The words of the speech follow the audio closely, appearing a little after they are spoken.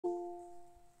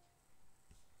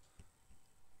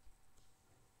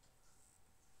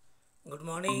Good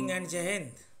morning and Jai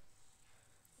Hind.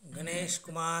 Ganesh,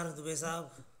 Kumar, Dubey Saab.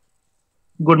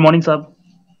 Good morning, sir.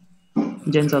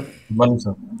 Jain sir. Okay. Morning,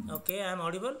 sir. Okay, I am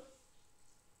audible?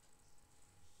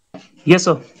 Yes,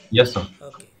 sir. Yes, sir.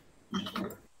 Okay.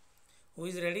 Who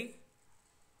is ready?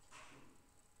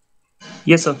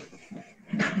 Yes, sir.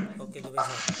 Okay, Dubey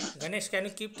Saab. Ganesh, can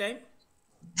you keep time?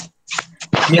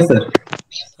 Yes, sir.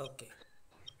 Okay.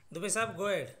 Dubey Saab, go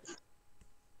ahead.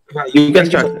 You can Thank you,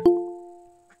 start. sir.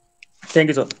 Thank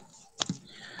you, sir.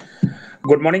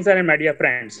 Good morning, sir, and my dear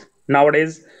friends.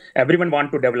 Nowadays, everyone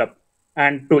want to develop,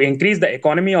 and to increase the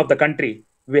economy of the country,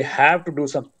 we have to do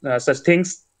some such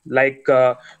things like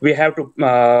we have to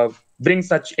bring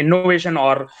such innovation,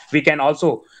 or we can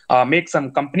also make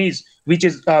some companies which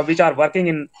are working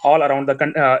in all around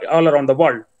the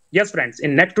world. Yes, friends.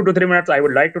 In next 2 to 3 minutes, I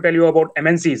would like to tell you about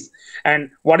MNCs and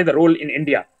what is the role in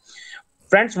India.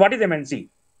 Friends, what is MNC?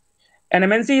 An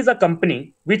MNC is a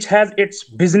company which has its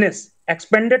business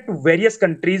expanded to various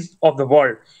countries of the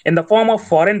world in the form of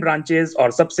foreign branches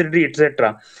or subsidiary,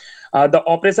 etc. The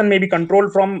operation may be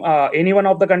controlled from any one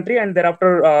of the country, and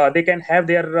thereafter they can have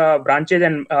their branches,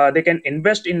 and they can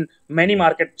invest in many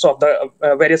markets of the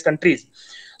various countries.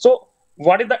 So,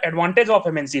 what is the advantage of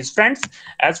MNCs, friends?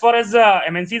 As far as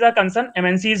MNCs are concerned,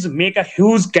 MNCs make a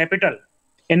huge capital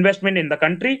investment in the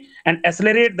country and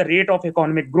accelerate the rate of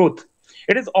economic growth.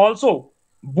 It is also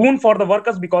boon for the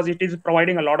workers because it is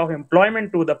providing a lot of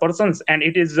employment to the persons, and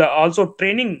it is also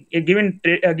training giving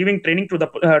training to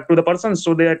the persons,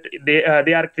 so that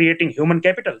they are creating human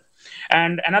capital.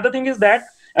 And another thing is that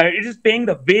it is paying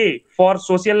the way for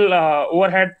social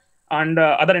overhead and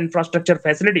other infrastructure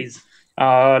facilities,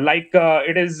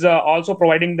 it is also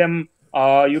providing them,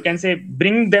 you can say,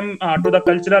 bring them to the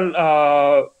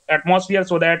cultural atmosphere,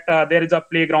 so that there is a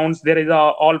playgrounds, there is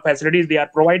all facilities they are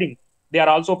providing. They are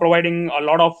also providing a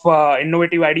lot of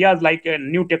innovative ideas, like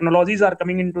new technologies are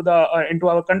coming into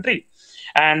our country.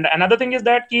 And another thing is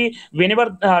that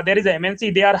whenever there is a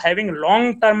MNC, they are having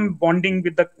long term bonding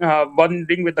with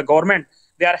the government.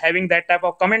 They are having that type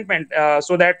of commitment,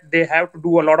 so that they have to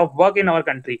do a lot of work in our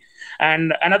country.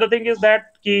 And another thing is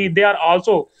that they are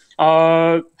also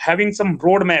having some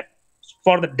roadmap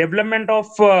for the development of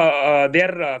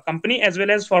their company, as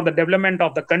well as for the development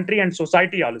of the country and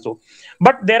society also.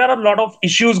 But there are a lot of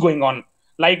issues going on,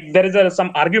 like there is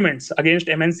some arguments against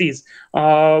MNCs.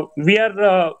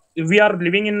 We are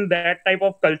living in that type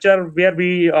of culture where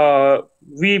we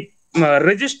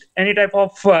resist any type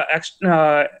of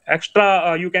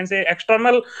extra, you can say,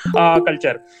 external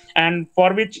culture, and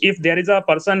for which, if there is a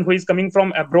person who is coming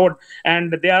from abroad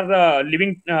and they are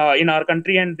living in our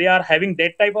country, and they are having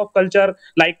that type of culture,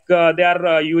 like they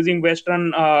are using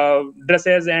western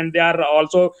dresses, and they are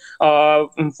also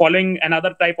following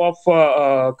another type of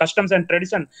customs and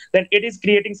tradition, then it is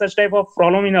creating such type of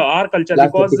problem in our culture,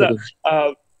 Last 30 because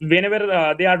seconds.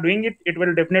 whenever they are doing it, it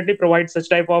will definitely provide such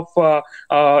type of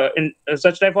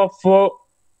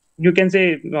you can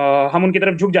say, हम उनकी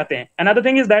तरफ झुक जाते हैं. Another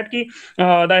thing is that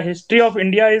the history of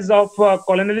India is of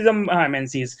colonialism,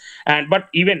 MNCs, and but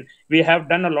even we have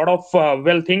done a lot of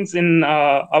well things in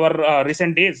our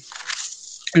recent days.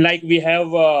 Like we have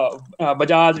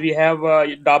Bajaj, we have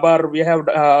Dabar, we have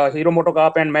Hero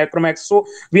Motocorp and Macromax. So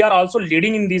we are also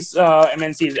leading in these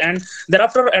MNCs. And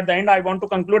thereafter, at the end, I want to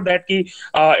conclude that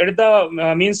it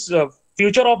the means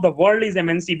future of the world is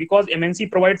MNC, because MNC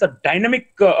provides a dynamic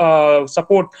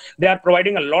support. They are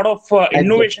providing a lot of Exactly.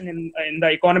 innovation in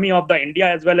the economy of the India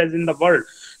as well as in the world.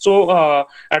 So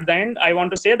at the end, I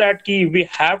want to say that we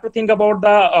have to think about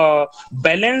the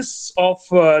balance of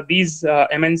these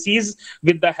MNCs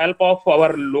with the help of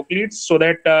our localities, so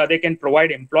that they can provide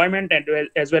employment, and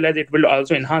as well as it will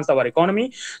also enhance our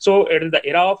economy. So it is the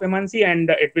era of MNC,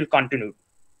 and it will continue.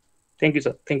 Thank you,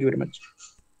 sir. Thank you very much.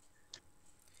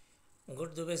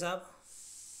 Good, Dubey Saab.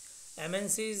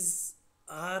 MNCs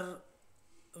are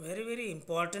very, very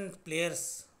important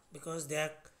players because they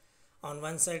are on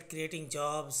one side creating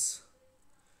jobs,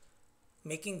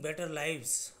 making better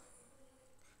lives,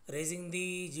 raising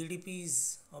the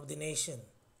GDPs of the nation.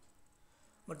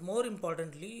 But more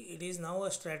importantly, it is now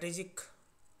a strategic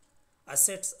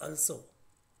assets also.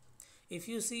 If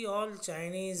you see all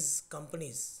Chinese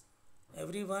companies,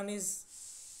 everyone is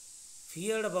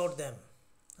feared about them.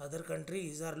 Other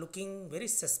countries are looking very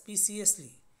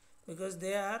suspiciously because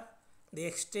they are the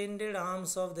extended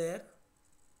arms of their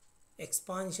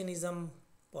expansionism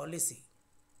policy.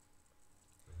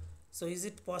 So is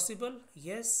it possible?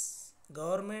 Yes,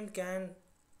 government can,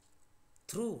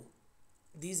 through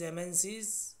these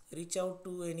MNCs, reach out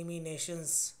to enemy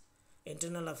nations'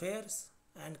 internal affairs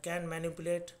and can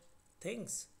manipulate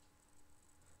things.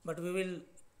 But we will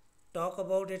talk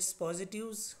about its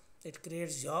positives, it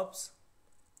creates jobs,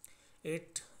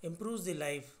 it improves the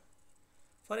life.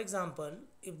 For example,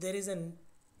 if there is a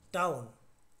town,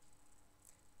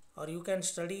 or you can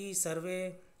study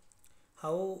survey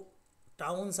how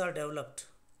towns are developed,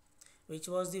 which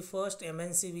was the first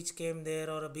MNC which came there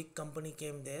or a big company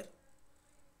came there,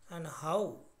 and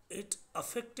how it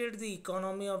affected the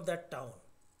economy of that town,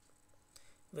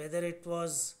 whether it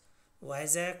was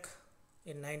Vizag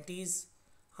in 90s,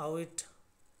 how it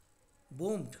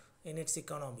boomed in its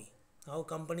economy, how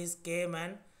companies came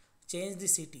and changed the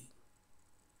city.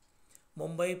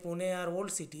 Mumbai, Pune are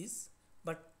old cities,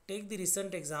 but take the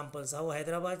recent examples how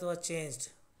Hyderabad was changed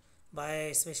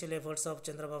by special efforts of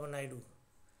Chandrababu Naidu,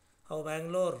 how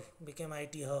Bangalore became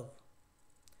IT hub.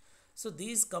 So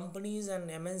these companies and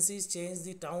MNCs change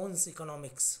the town's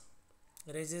economics,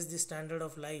 raises the standard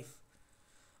of life.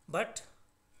 But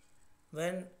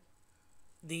when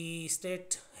the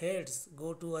state heads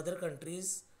go to other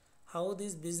countries, how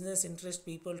these business interest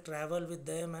people travel with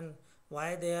them and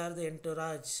why they are the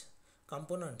entourage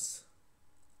components.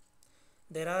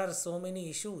 There are so many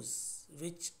issues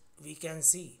which we can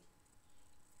see.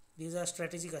 These are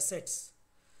strategic assets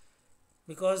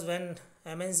because when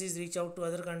MNCs reach out to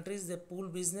other countries, they pool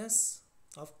business.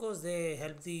 Of course, they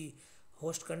help the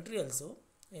host country also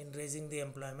in raising the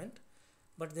employment,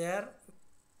 but they are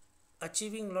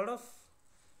achieving a lot of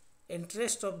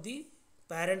interest of the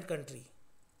parent country.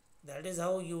 That is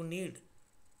how you need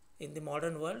in the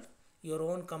modern world your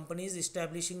own companies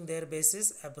establishing their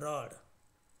bases abroad,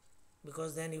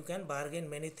 because then you can bargain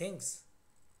many things.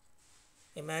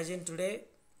 Imagine today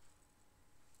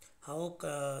how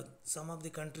some of the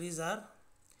countries are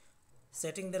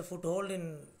setting their foothold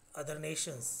in other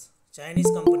nations.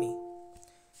 Chinese company,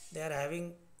 they are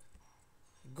having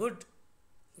good,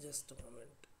 just a moment,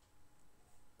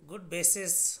 good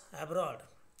bases abroad.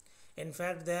 In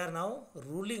fact, they are now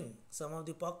ruling some of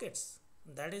the pockets.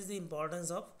 That is the importance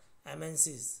of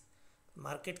MNCs.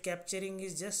 Market capturing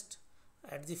is just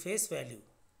at the face value,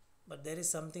 but there is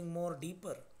something more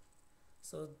deeper.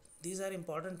 So these are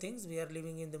important things. We are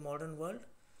living in the modern world.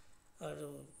 Uh,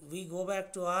 we go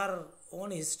back to our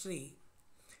own history.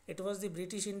 It was the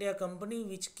British India Company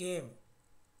which came.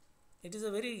 It is a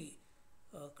very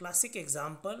classic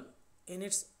example in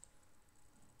its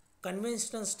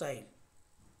conventional style,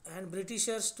 and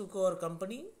Britishers took our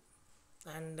company,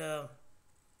 and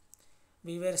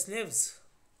we were slaves.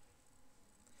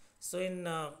 So in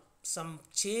some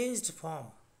changed form,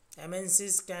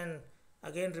 MNCs can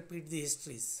again repeat the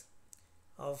histories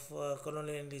of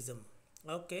colonialism.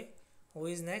 Okay, who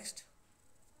is next?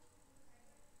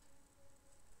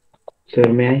 Sir,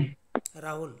 may I?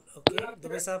 Rahul. Okay,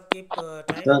 Dubey साहब keep time.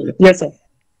 Sir, Yes, sir.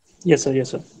 Yes, sir. Yes,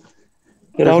 sir.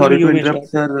 Rahul, sorry to you may interrupt,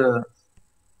 start. sir.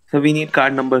 Sir, we need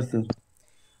card numbers, sir.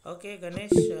 Okay,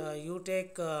 Ganesh, you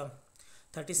take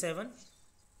 37.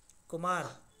 Kumar,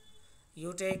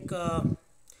 you take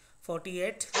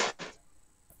 48.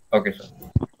 Okay, sir.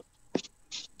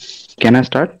 Can I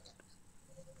start?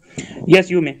 Yes,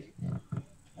 you may.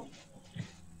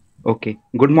 Okay.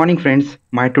 Good morning, friends.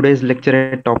 My today's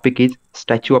lecture topic is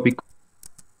Statue of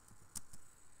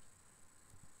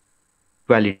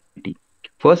Equality.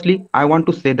 Firstly, I want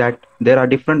to say that there are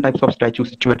different types of statues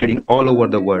situated in all over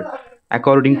the world,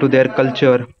 according to their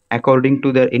culture, according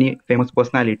to their any famous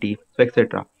personality, so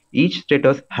etc. Each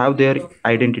status have their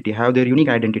identity, have their unique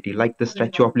identity, like the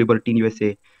Statue of Liberty in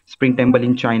USA, Spring Temple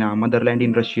in China, Motherland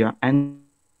in Russia, and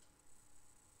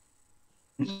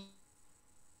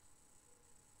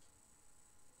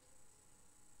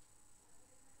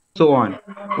so on.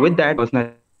 With that, I want to say that there are different types of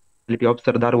statues situated in all over the world, according to their culture, according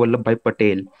to their any famous personality. So example, personality of Sardar Vallabhbhai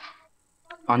Patel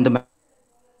on the bank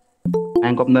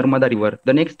of Narmada River.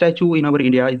 The next statue in our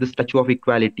India is the Statue of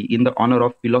Equality in the honor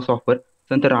of philosopher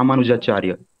Sant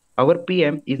Ramanujacharya. Our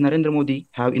PM is Narendra Modi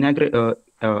have inaugurated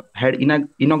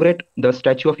the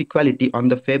Statue of Equality on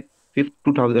the Feb 5th,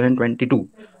 2022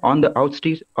 on the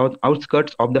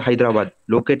outskirts of the Hyderabad,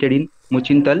 located in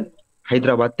Muchintal,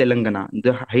 Hyderabad, Telangana.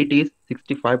 The height is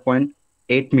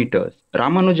 65.8 meters.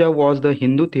 Ramanuja was the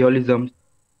Hindu theism,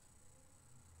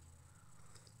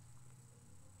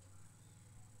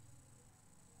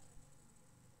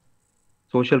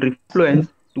 social reformer, and social reformer who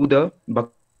brought influence to the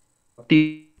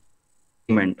Bhakti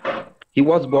movement. He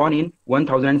was born in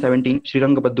 1017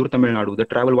 Srirangapattur, Tamil Nadu. The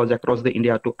travel was across the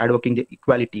India to advocating the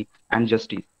equality and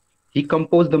justice. He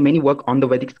composed the many work on the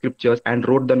Vedic scriptures and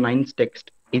wrote the nine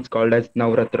texts. It's called as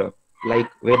Navratra, like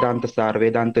Vedanta Sar,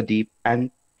 Vedanta Deep, and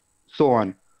so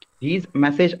on. His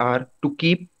message are to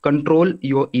keep control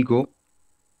your ego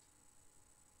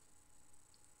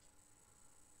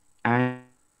and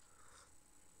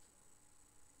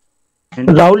and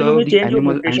Rahul, you may serve the change your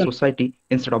animal and location. society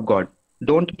instead of God.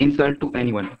 Don't insult to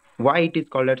anyone. Why it is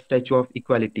called a statue of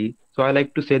equality? So I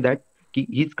like to say that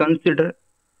he's considered.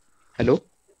 Hello,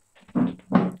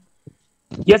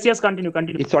 Yes, yes, continue,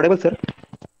 continue. it's audible, sir.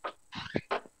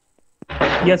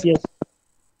 Yes, yes.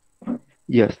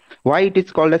 Yes. Why it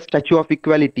is called a statue of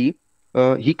equality?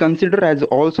 He considered as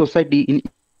all society in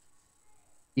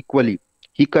equally.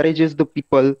 He encourages the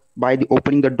people by the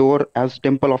opening the door as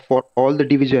temple of for all the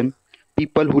division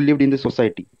people who lived in the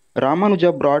society.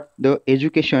 Ramanuja brought the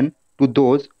education to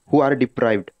those who are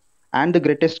deprived, and the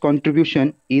greatest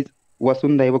contribution is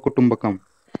Vasundhaiva Kutumbakam,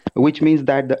 which means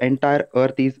that the entire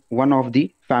earth is one of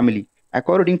the family.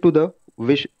 According to the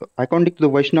according to the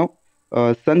Vaishnav,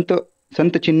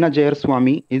 Sant Chinna Jayar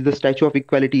Swami is the statue of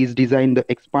equality is designed to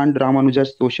expand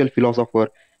Ramanuja's social philosopher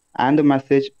and the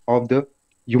message of the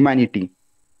humanity.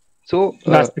 So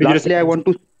That's pretty lastly, I research. want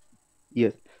to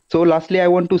yes. So lastly, I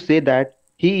want to say that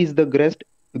he is the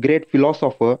great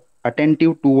philosopher,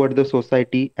 attentive toward the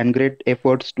society and great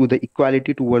efforts to the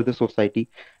equality toward the society.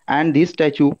 And this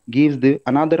statue gives the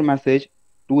another message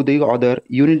to the other: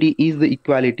 unity is the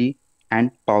equality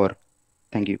and power.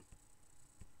 Thank you.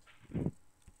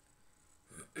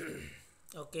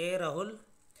 Okay, Rahul.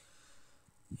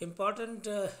 Important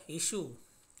issue,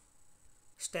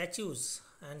 statues,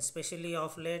 and especially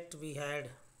of late we had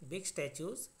big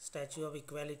statues. Statue of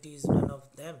Equality is one of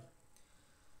them.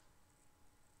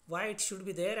 Why it should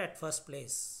be there at first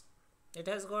place? It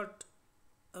has got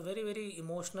a very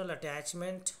emotional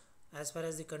attachment as far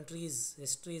as the country's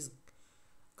history is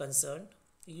concerned.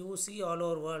 You see all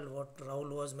over world what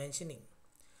Rahul was mentioning.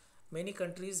 Many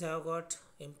countries have got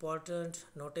important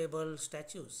notable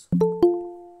statues.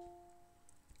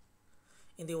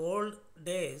 In the old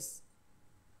days,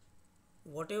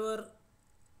 whatever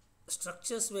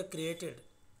structures were created,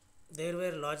 there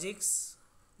were logics,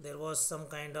 there was some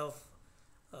kind of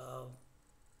uh,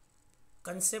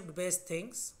 concept based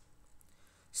things.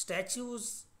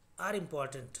 Statues are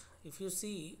important. If you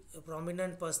see a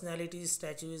prominent personality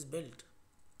statue is built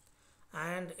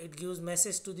and it gives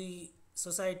message to the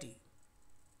society,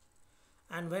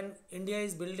 and when India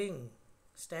is building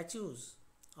statues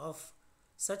of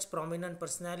such prominent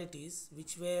personalities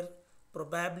which were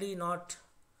probably not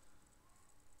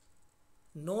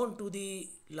known to the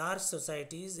large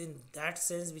societies in that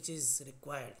sense which is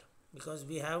required, because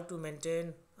we have to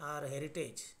maintain our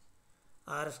heritage,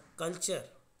 our culture.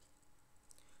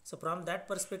 So from that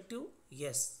perspective,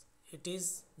 yes, it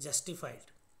is justified.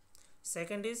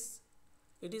 Second is,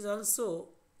 it is also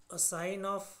a sign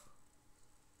of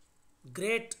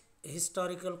great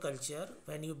historical culture.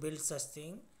 When you build such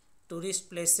thing, tourist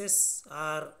places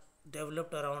are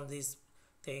developed around these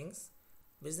things,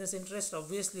 business interests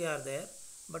obviously are there,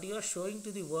 but you are showing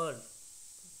to the world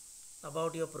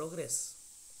about your progress,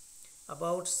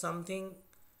 about something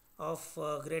of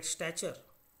great stature.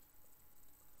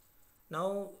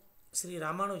 Now, Sri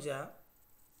Ramanuja,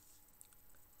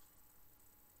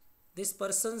 this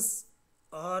person's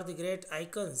or the great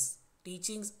icons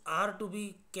teachings are to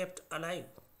be kept alive.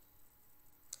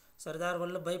 Sardar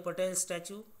Vallabhbhai Patel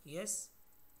statue, yes.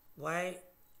 Why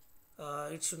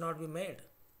it should not be made?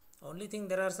 Only thing,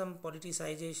 there are some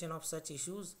politicization of such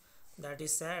issues, that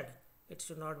is sad. It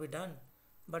should not be done.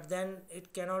 But then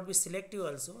it cannot be selective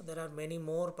also. There are many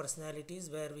more personalities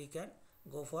where we can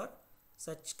go for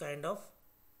such kind of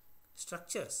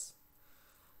structures.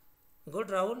 Good,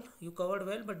 Rahul, you covered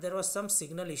well, but there was some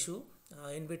signal issue.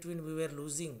 In between, we were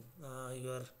losing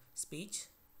your speech.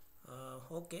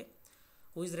 Okay,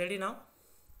 who is ready now?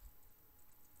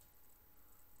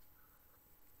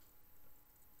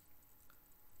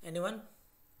 Anyone?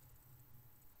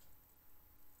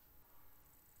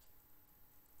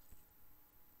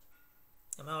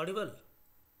 Am I audible?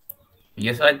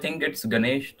 Yes, I think it's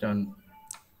Ganesh turn.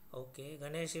 Okay,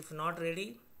 Ganesh, if not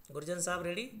ready, Gurjant Saab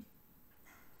ready?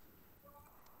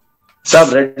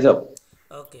 Sub, ready, sub.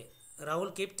 Okay,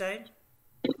 Rahul, keep time.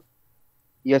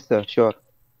 Yes, sir. Sure.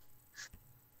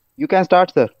 You can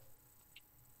start, sir.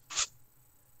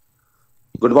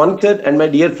 Good morning, sir, and my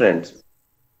dear friends.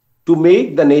 To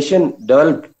make the nation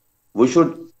developed, we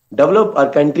should develop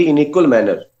our country in equal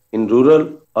manner in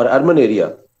rural or urban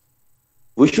area.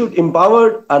 We should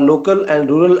empower our local and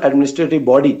rural administrative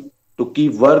body to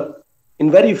keep work in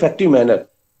very effective manner.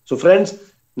 So, friends,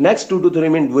 next 2 to 3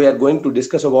 minutes we are going to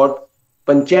discuss about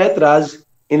Panchayat Raj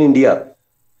in India.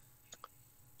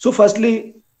 So,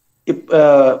 firstly,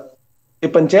 a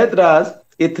Panchayat Raj,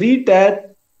 a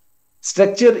three-tier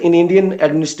structure in Indian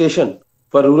administration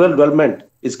for rural development,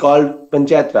 is called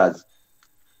Panchayat Raj.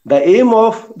 The aim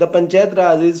of the Panchayat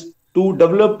Raj is to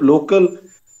develop local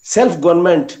self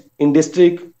government in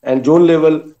district and zone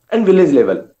level and village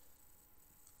level.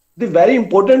 The very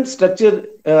important structure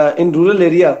in rural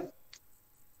area,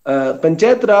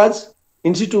 Panchayat Raj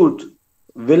Institute,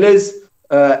 village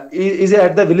is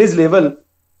at the village level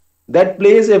that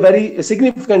plays a very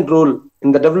significant role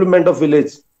in the development of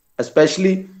village,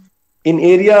 especially in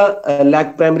area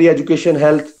like primary education,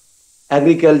 health,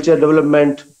 agriculture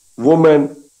development,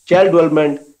 women, child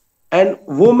development, and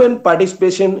women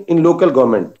participation in local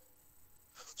government.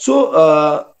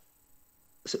 So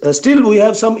still we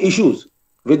have some issues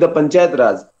with the Panchayat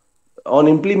Raj on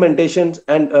implementations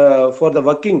and for the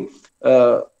working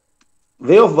uh,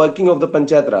 way of working of the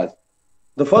Panchayat Raj.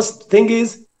 The first thing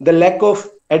is the lack of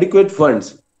adequate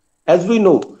funds. As we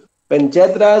know,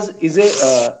 Panchayat Raj is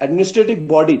a administrative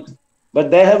body, but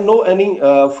they have no any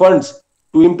funds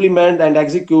to implement and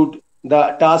execute the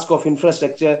task of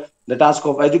infrastructure, the task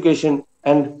of education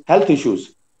and health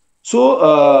issues. So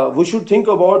we should think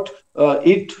about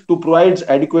it to provide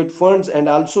adequate funds and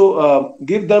also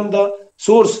give them the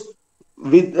source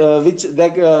with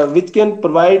which can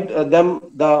provide them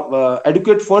the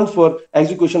adequate funds for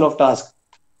execution of tasks.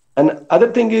 And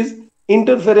other thing is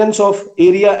interference of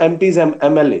area MPs and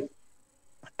MLA.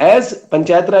 As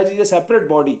Panchayat Raj is a separate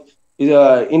body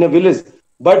in a village,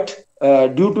 but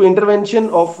due to intervention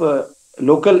of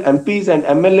local MPs and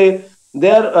MLA,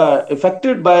 they are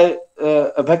affected by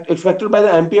the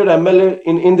MP or MLA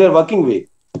in their working way.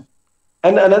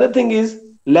 And another thing is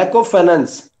lack of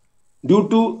finance due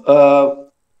to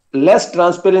less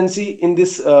transparency in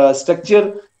this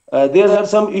structure. There are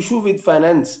some issue with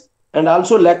finance and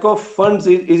also lack of funds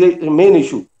is a main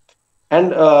issue.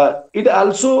 And it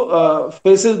also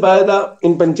faces by the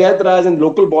in Panchayat Raj and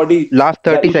local body Last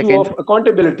the 30 issue of seconds.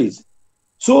 accountabilities.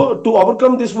 So to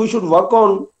overcome this, we should work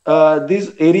on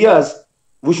these areas.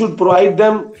 We should provide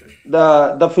them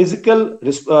the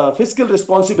fiscal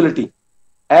responsibility,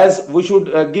 as we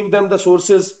should give them the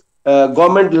sources,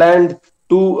 government land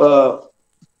to uh,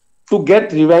 to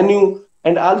get revenue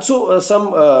and also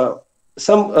some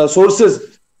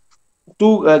sources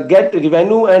to get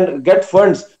revenue and get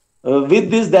funds. With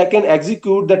this, they can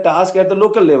execute the task at the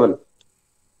local level,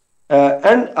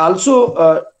 and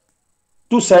also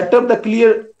to set up the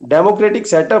clear democratic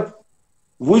setup,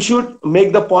 we should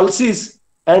make the policies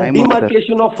and Time up, sir.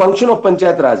 demarcation of function of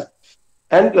Panchayat Raj.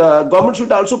 And government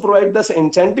should also provide this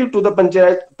incentive to the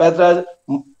Panchayat Raj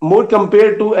more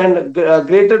compared to and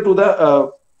greater to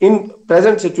the in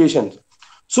present situations.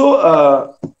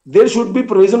 So there should be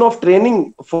provision of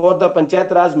training for the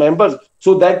Panchayat Raj members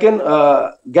so they can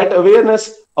get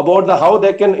awareness about the how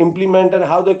they can implement and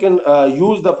how they can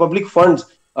use the public funds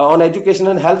on education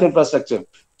and health infrastructure.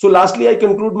 So lastly, I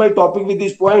conclude my topic with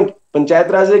this point. Panchayat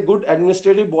Raj is a good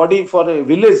administrative body for a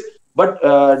village, but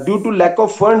due to lack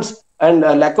of funds and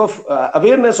lack of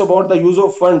awareness about the use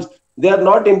of funds, they are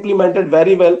not implemented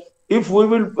very well. If we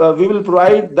will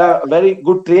provide the very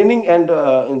good training and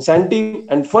incentive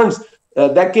and funds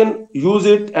that can use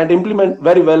it and implement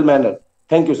very well manner.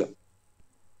 Thank you, sir.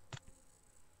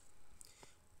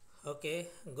 Okay,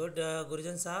 good,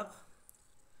 Gurjant Saab.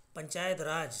 Panchayat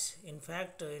Raj, in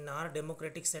fact, in our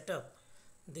democratic setup,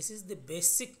 this is the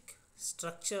basic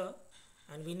structure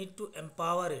and we need to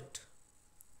empower it.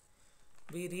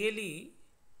 We really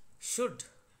should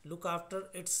look after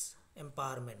its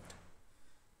empowerment.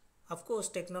 Of course,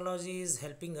 technology is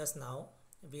helping us now.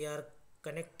 We are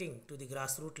connecting to the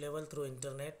grassroots level through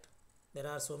internet. There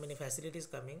are so many facilities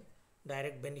coming.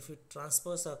 Direct benefit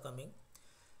transfers are coming.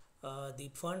 The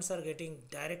funds are getting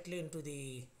directly into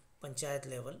the panchayat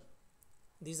level.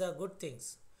 These are good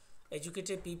things.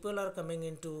 Educated people are coming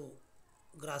into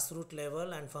grassroots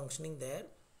level and functioning there.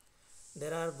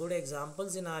 There are good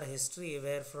examples in our history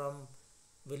where from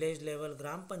village level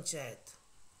gram panchayat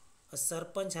a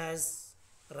sarpanch has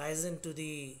risen to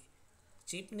the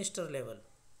chief minister level.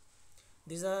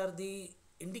 These are the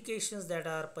indications that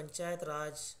our Panchayat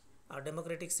Raj, our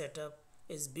democratic setup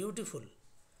is beautiful.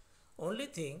 Only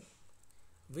thing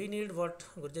we need what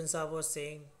Gurjan Saab was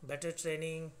saying, better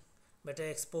training, better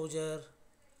exposure,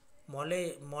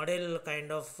 model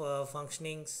kind of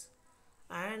functionings,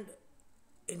 and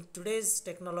in today's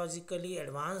technologically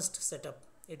advanced setup,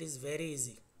 it is very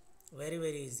easy,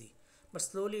 very easy. But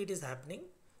slowly it is happening,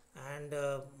 and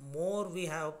more we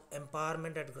have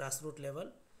empowerment at grassroots level,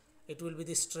 it will be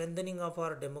the strengthening of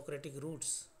our democratic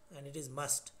roots, and it is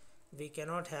must. We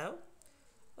cannot have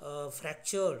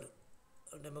fractured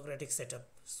democratic setup.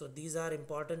 So these are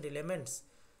important elements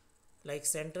like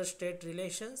center state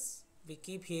relations. We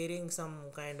keep hearing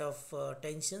some kind of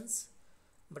tensions,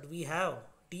 but we have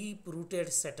deep rooted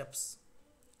setups.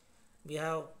 We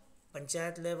have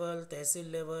Panchayat level,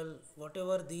 Tehsil level,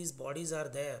 whatever these bodies are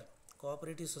there,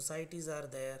 cooperative societies are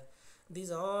there,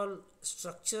 these all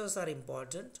structures are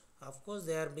important. Of course,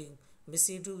 they are being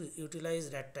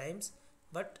misutilized at times,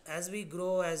 but as we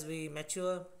grow, as we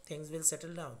mature, things will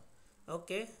settle down.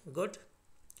 Okay, good.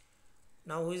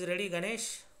 Now, who is ready?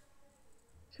 Ganesh?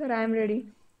 Sir, I am ready.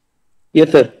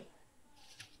 Yes, sir.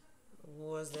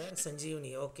 Who was there?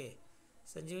 Sanjivani. Okay.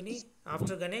 Sanjivani,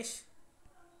 after Ganesh?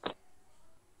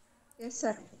 Yes,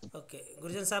 sir. Okay.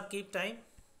 Gurjant Saab, keep time.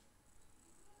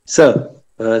 Sir,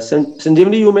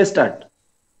 Sanjeevani, you may start.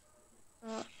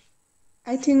 Uh,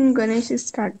 I think Ganesh is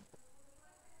start.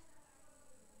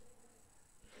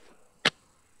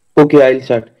 Okay, I'll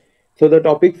start. So the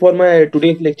topic for my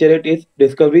today's lecturate is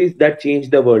discoveries that change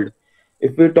the world.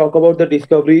 If we talk about the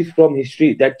discoveries from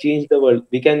history that changed the world,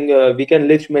 we can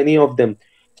list many of them,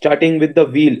 starting with the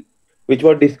wheel, which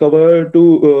was discovered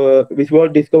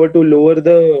to lower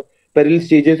the peril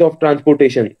stages of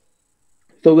transportation.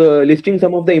 So, listing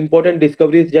some of the important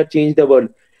discoveries that changed the world,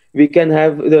 we can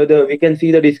have we can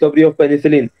see the discovery of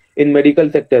penicillin in medical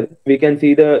sector. We can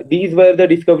see these were the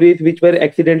discoveries which were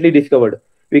accidentally discovered.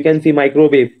 We can see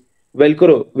microwave,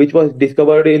 Velcro, which was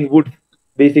discovered in wood.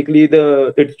 Basically,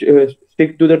 the it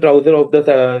stick to the trouser of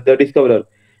the discoverer.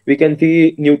 We can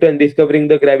see Newton discovering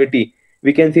the gravity.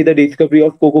 We can see the discovery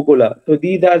of Coca-Cola. So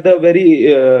these are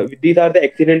the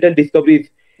accidental discoveries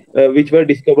which were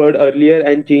discovered earlier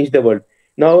and changed the world.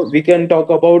 Now we can talk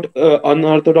about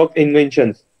unorthodox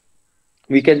inventions.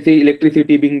 We can see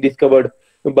electricity being discovered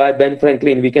by Ben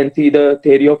Franklin. We can see the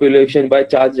theory of evolution by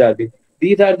Charles Darwin.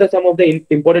 These are some of the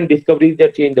important discoveries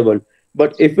that changed the world.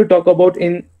 But if we talk about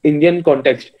in Indian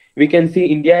context, we can see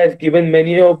India has given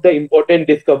many of the important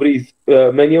discoveries,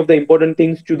 many of the important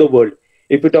things to the world.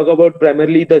 If we talk about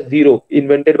primarily the zero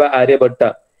invented by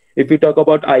Aryabhatta, if we talk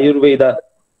about Ayurveda,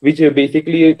 which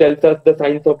basically tells us the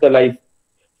science of the life,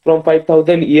 from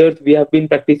 5,000 years we have been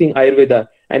practicing Ayurveda,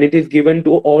 and it is given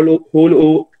to all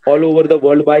over the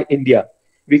world by India.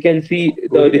 We can see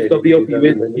the discovery of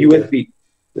USB,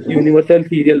 Universal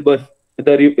Serial Bus,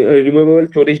 the removable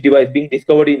storage device being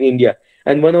discovered in India.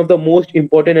 And one of the most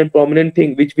important and prominent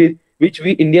thing which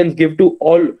we Indians give to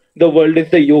all the world is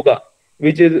the yoga,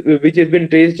 which has been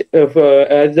traced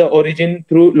as the origin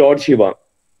through Lord Shiva.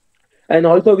 And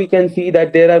also we can see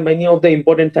that there are many of the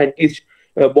important scientists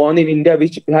born in India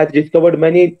which has discovered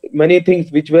many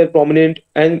things which were prominent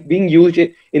and being used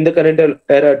in the current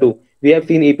era too. We have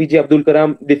seen APJ Abdul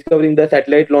Kalam discovering the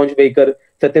satellite launch vehicle,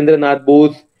 Satyendra Nath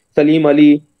Bose, Salim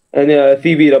Ali, and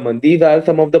CV Raman. These are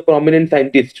some of the prominent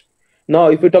scientists. Now,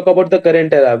 if we talk about the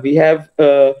current era, we have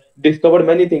discovered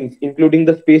many things, including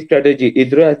the space strategy.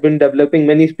 Israel has been developing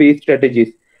many space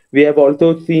strategies. We have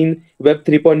also seen Web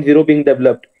 3.0 being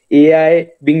developed,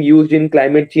 AI being used in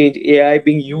climate change, AI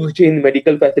being used in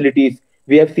medical facilities.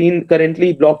 We have seen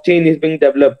currently blockchain is being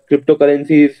developed,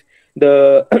 cryptocurrencies,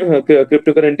 the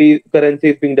cryptocurrency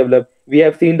is being developed. We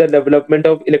have seen the development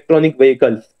of electronic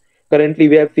vehicles. Currently,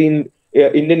 we have seen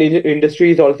Indian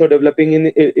industry is also developing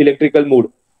in electrical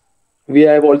mode. We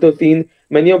have also seen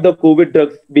many of the COVID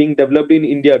drugs being developed in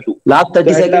India too. Last So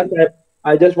 30 at last, seconds.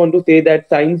 I just want to say that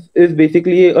science is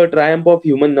basically a triumph of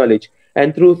human knowledge,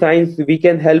 and through science we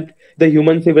can help the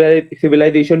human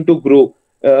civilization to grow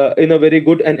in a very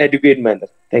good and educated manner.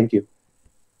 Thank you.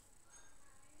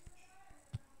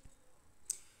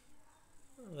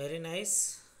 Very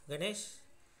nice, Ganesh.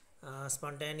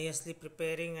 Spontaneously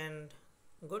preparing and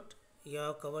good. You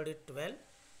have covered it well.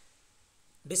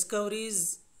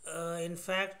 Discoveries, in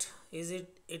fact,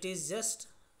 it is just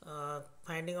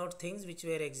finding out things which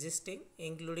were existing,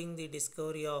 including the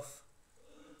discovery of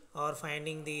or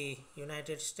finding the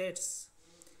United States.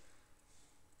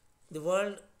 The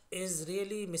world is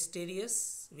really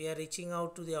mysterious. We are reaching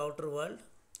out to the outer world.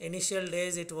 Initial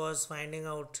days it was finding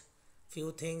out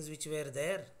few things which were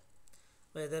there,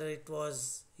 whether it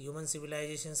was human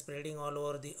civilization spreading all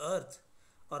over the earth,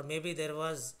 or maybe there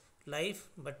was life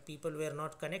but people were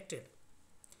not connected.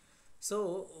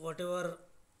 So, whatever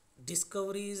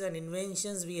discoveries and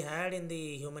inventions we had in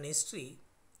the human history,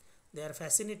 they are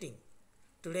fascinating.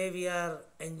 Today, we are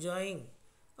enjoying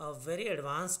a very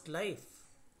advanced life.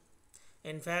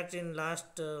 In fact, in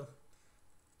last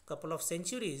couple of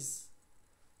centuries,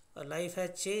 life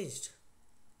has changed.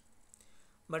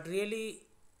 But really,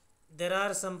 there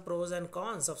are some pros and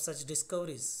cons of such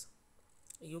discoveries.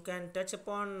 You can touch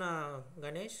upon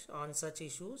Ganesh on such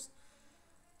issues,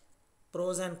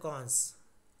 pros and cons.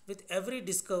 With every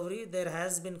discovery, there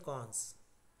has been cons.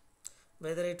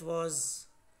 Whether it was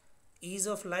ease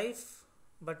of life,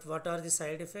 but what are the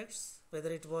side effects?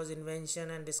 Whether it was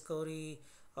invention and discovery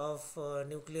of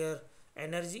nuclear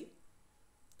energy,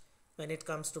 when it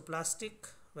comes to plastic,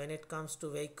 when it comes to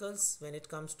vehicles, when it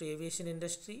comes to aviation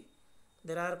industry,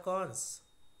 there are cons.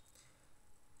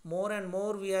 More and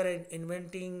more we are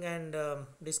inventing and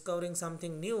discovering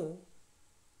something new.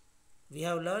 We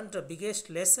have learned the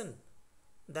biggest lesson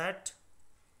that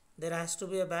there has to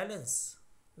be a balance.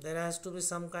 There has to be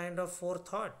some kind of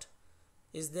forethought.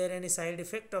 Is there any side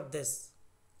effect of this?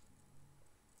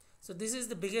 So this is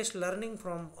the biggest learning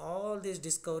from all these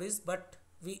discoveries, but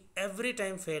we every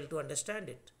time fail to understand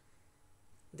it.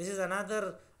 This is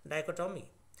another dichotomy.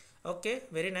 Okay,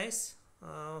 very nice.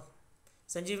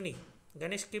 Sanjivani,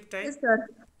 Ganesh, keep time. Yes, sir.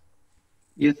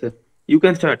 Yes, sir. You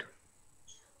can start.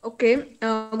 Okay.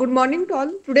 Good morning to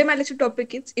all. Today my lecture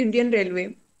topic is Indian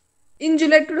Railway. In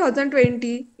July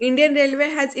 2020, Indian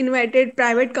Railway has invited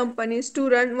private companies to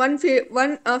run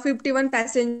 151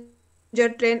 passenger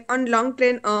train on long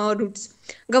train routes.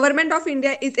 Government of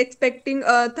India is expecting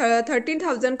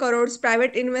 13,000 crores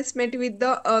private investment with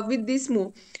this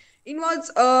move.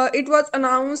 It was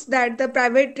announced that the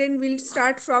private train will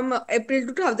start from April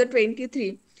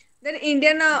 2023. Then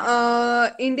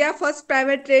India first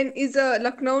private train is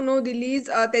Lucknow New Delhi's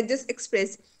Tejas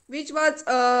Express, which was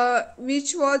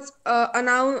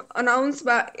announced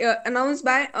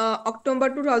by October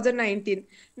 2019.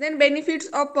 Then benefit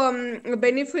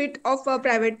of a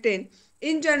private train.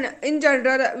 In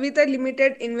general, with a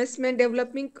limited investment,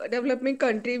 developing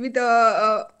country with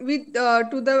to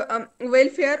the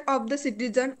welfare of the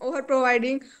citizen over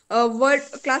providing world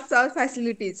class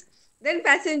facilities. Then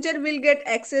passenger will get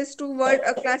access to world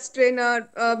class train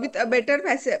with a better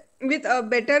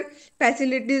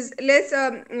facilities, less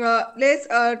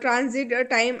transit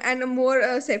time, and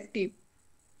more safety.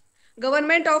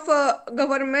 Government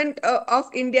of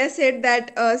India said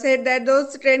that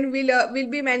those train will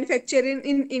be manufactured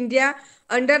in India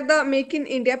under the Make in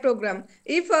India program.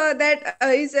 If that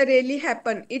is really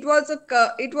happen, it was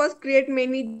create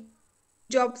many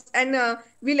jobs and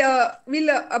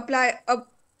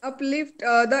uplift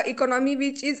the economy,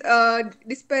 which is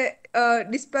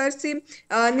dispersive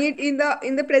need in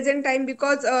the present time,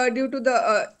 because due to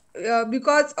the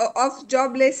because of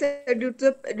jobless due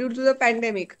to the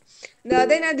pandemic.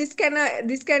 This can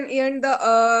earn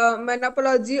the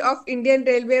monopoly of Indian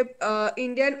railway.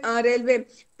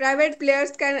 Private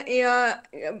players can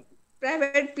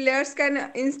private players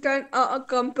can instant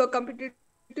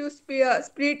competitive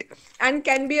spirit and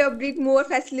can be a bit more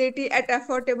facility at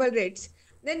affordable rates.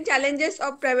 Then challenges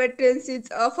of private trains is,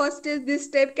 first is this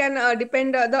step can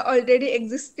depend the already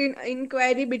existing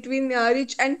inquiry between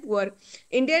rich and poor.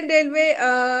 Indian Railway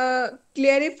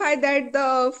clarified that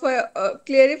the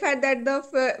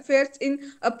fares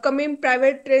in upcoming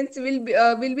private trains will be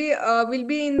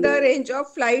in the range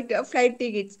of flight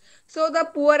tickets. So the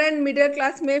poor and middle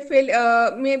class feel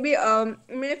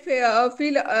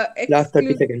Last 30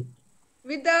 excluded. seconds.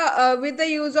 With the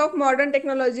use of modern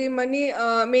technology,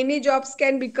 many jobs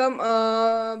can become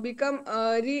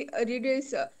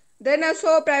reduced. Then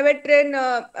also private train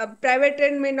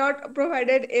may not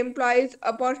provided employees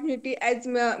opportunity as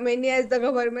many as the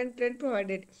government train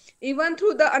provided. Even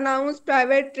through the announced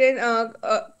private train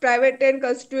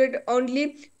constitute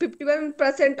only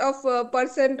 51%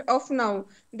 of now.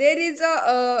 There is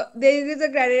a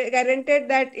guaranteed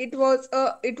that it was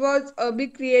be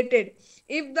created.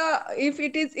 If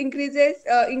it is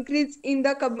increase in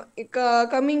the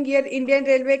coming year, Indian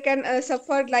Railway can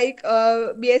suffer like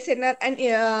BSNL and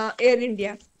Air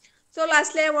India. So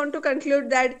lastly, I want to conclude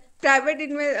that private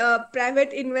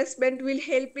investment will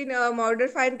help in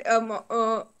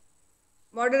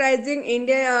modernizing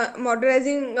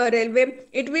railway.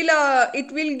 It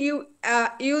will give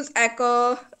use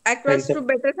across Time, to sir.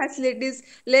 better facilities,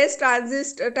 less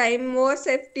transit time, more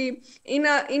safety in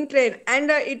train, and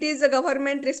it is a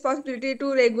government responsibility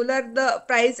to regular the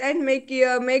price and make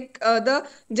the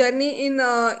journey in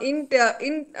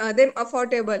them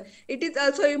affordable. It is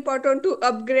also important to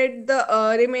upgrade the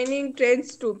remaining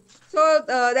trains too, so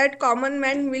that common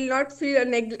man will not feel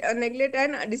neglect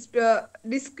and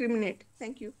discriminate.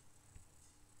 Thank you.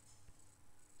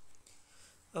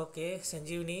 Okay,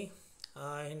 Sanjeevani,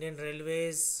 Indian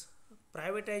Railways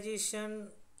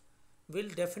privatization will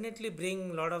definitely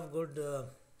bring a lot of good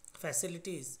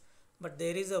facilities, but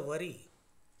there is a worry.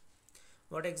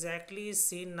 What exactly is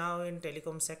seen now in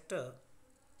telecom sector,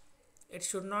 it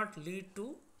should not lead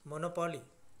to monopoly,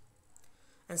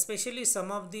 and especially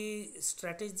some of the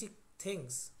strategic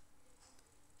things.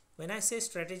 When I say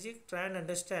strategic, try and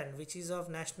understand which is of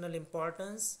national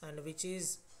importance and which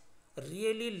is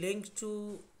really linked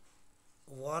to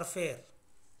warfare,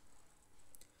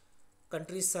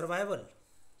 country's survival.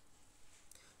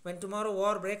 When tomorrow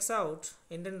war breaks out,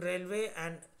 Indian Railway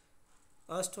and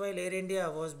erstwhile Air India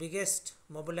was biggest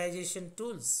mobilization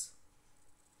tools.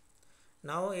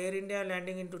 Now Air India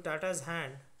landing into Tata's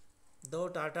hand, though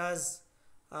Tata's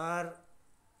are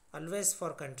always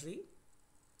for country,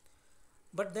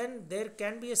 but then there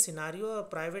can be a scenario a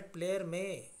private player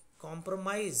may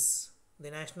compromise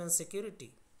the national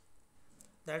security.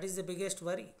 That is the biggest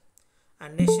worry. A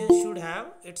nation should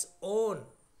have its own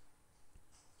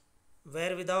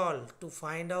wherewithal to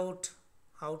find out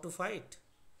how to fight,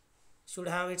 should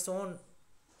have its own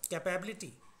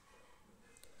capability.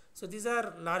 So these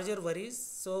are larger worries.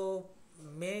 So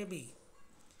maybe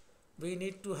we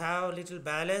need to have a little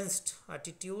balanced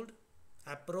attitude,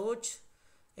 approach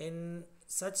in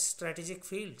such strategic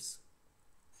fields.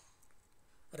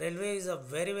 Railway is a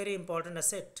very important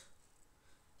asset.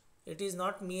 It is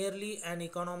not merely an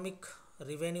economic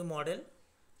revenue model,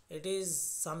 it is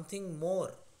something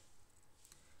more.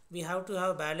 We have to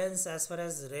have balance as far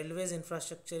as railways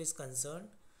infrastructure is concerned.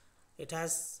 It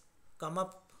has come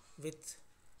up with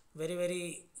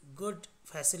very good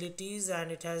facilities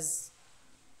and it has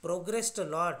progressed a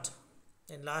lot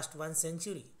in last 1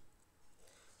 century,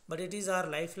 but it is our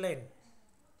lifeline.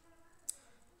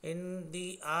 In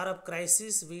the hour of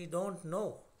crisis, we don't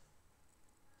know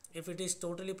if it is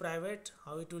totally private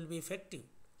how it will be effective.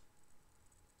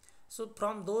 So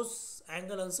from those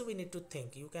angle also we need to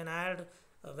think. You can add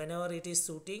whenever it is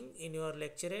suiting in your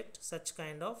lecturate such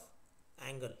kind of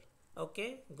angle.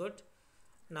 Okay, good.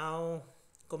 Now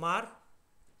Kumar.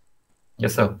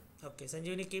 Yes, sir. Okay,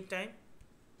 Sanjivani, keep time.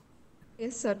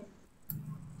 Yes, sir.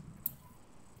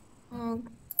 Uh,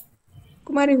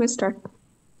 Kumar, you may start.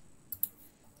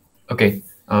 Okay.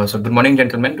 So good morning,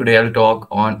 gentlemen. Today I'll talk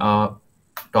on a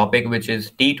topic which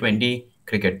is T20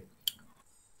 cricket.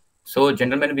 So,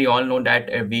 gentlemen, we all know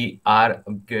that we are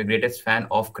greatest fan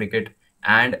of cricket,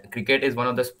 and cricket is one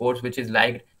of the sports which is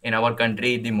liked in our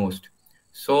country the most.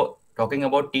 So, talking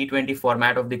about T20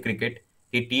 format of the cricket,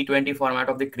 the T20 format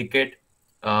of the cricket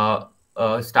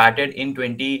started in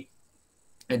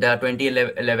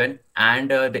 2011, and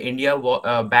the India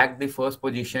backed the first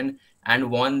position and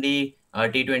won the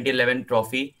T2011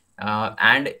 trophy,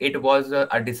 and it was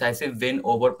a decisive win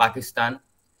over Pakistan,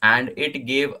 and it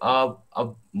gave a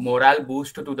morale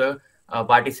boost to the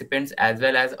participants as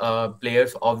well as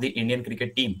players of the Indian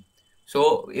cricket team.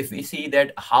 So if we see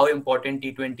that how important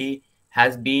T20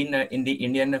 has been in the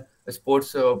Indian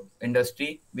sports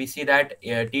industry, we see that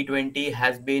T20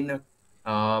 has been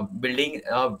building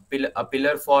a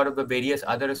pillar for the various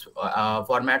other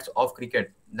formats of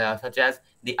cricket, such as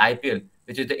the IPL,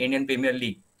 which is the Indian Premier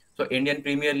League. So Indian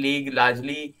Premier League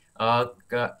largely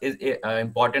is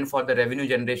important for the revenue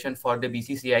generation for the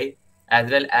BCCI, as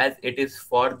well as it is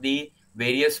for the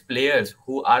various players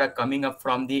who are coming up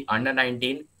from the under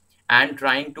 19 and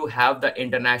trying to have the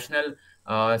international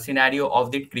scenario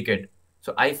of the cricket.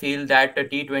 So I feel that the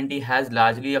T20 has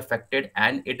largely affected,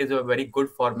 and it is a very good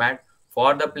format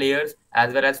for the players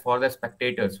as well as for the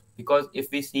spectators. Because if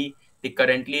we see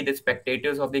the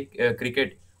spectators of the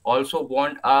cricket also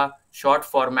want a short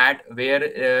format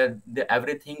where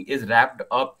everything is wrapped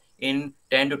up in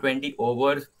 10 to 20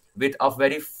 overs with a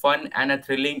very fun and a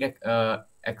thrilling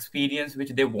experience which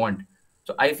they want.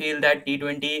 So I feel that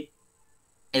T20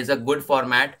 is a good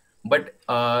format, but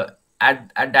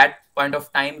at that point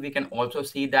of time we can also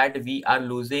see that we are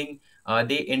losing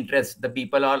the interest. The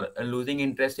people are losing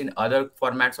interest in other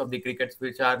formats of the crickets,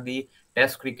 which are the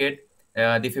test cricket,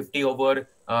 the 50 over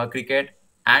cricket.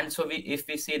 And so we if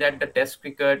we see that the test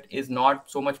cricket is not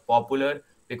so much popular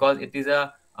because it is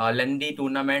a lengthy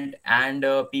tournament, and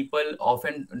people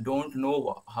often don't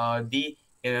know the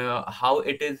how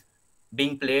it is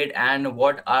being played and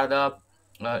what are the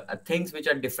things which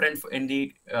are different in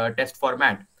the test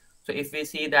format. So if we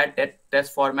see that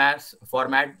test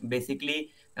format basically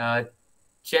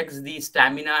checks the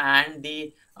stamina and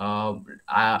the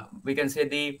we can say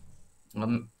the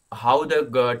how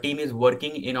the team is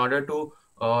working in order to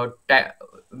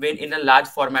win in a large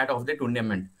format of the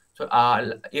tournament. So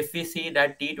if we see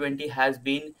that T20 has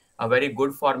been a very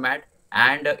good format,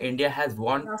 and India has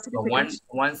won Last 3 seconds.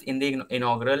 once in the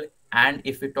inaugural. And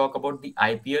if we talk about the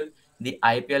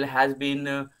IPL has been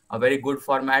a very good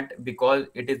format because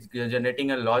it is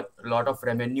generating a lot of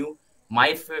revenue.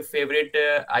 My favorite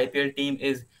IPL team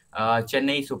is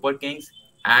Chennai Super Kings,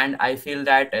 and I feel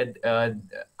that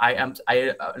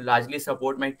I largely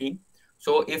support my team.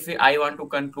 So if I want to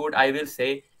conclude, I will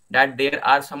say that there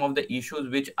are some of the issues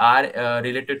which are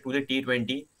related to the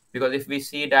T20, because if we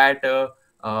see that the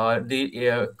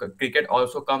cricket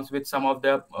also comes with some of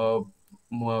the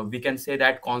we can say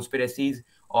that conspiracies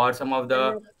or some of Time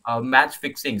the up. match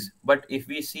fixings. But if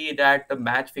we see that the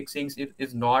match fixings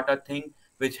is not a thing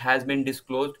which has been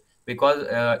disclosed, because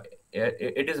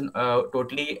it is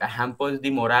totally hampers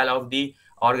the morale of the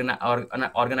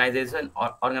organization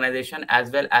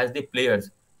as well as the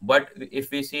players. But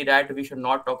if we see that, we should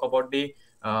not talk about the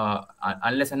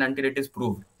unless and until it is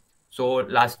proved. So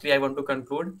lastly, I want to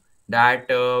conclude that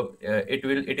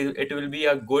it will be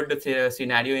a good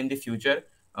scenario in the future,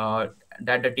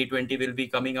 that the T20 will be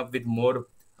coming up with more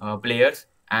players,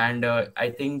 and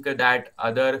I think that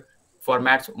other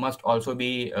formats must also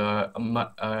be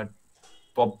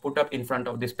put up in front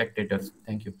of the spectators.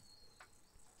 Thank you.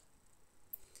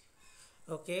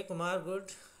 Okay, Kumar,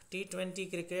 good. T20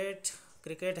 cricket.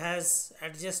 Cricket has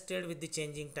adjusted with the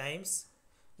changing times,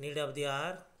 need of the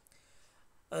hour.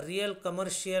 A real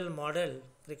commercial model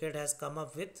cricket has come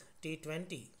up with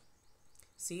T20.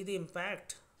 See the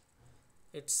impact.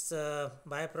 It's a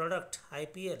byproduct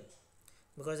IPL,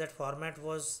 because that format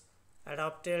was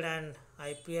adopted and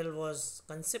IPL was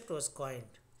concept was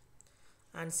coined.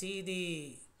 And see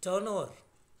the turnover,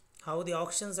 how the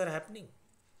auctions are happening,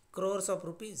 crores of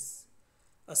rupees.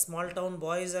 A small town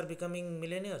boys are becoming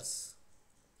millionaires.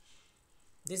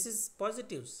 This is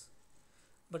positives,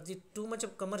 but the too much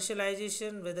of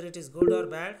commercialization, whether it is good or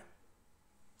bad,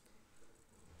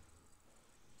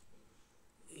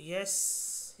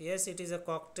 yes, it is a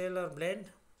cocktail or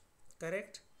blend,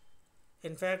 correct.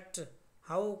 In fact,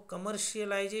 how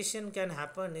commercialization can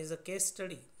happen is a case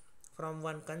study from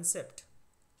one concept.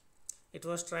 It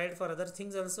was tried for other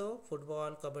things also,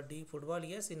 football, kabaddi. Football,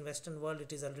 yes, in Western world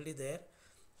it is already there,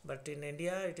 but in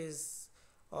India it is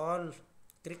all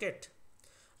cricket.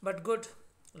 But good,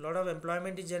 a lot of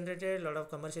employment is generated, a lot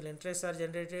of commercial interests are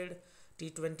generated.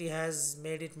 T20 has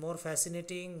made it more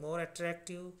fascinating, more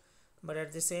attractive, but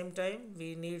at the same time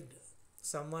we need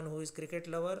someone who is cricket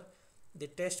lover. The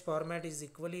test format is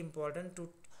equally important to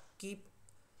keep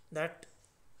that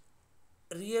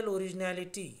real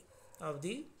originality of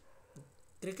the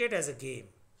cricket as a game,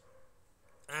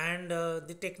 and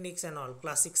the techniques and all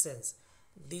classic sense,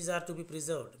 these are to be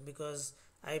preserved, because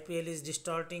IPL is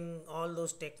distorting all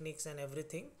those techniques and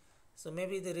everything. So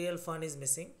maybe the real fun is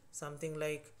missing. Something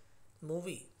like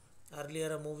movie,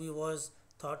 earlier a movie was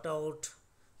thought out,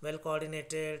 well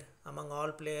coordinated among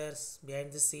all players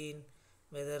behind the scene,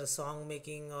 whether song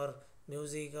making or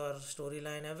music or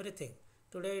storyline, everything.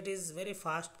 Today it is very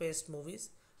fast paced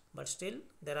movies, but still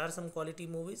there are some quality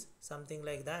movies, something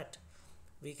like that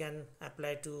we can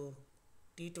apply to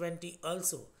T20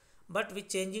 also. But with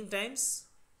changing times,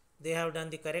 they have done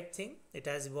the correct thing, it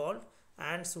has evolved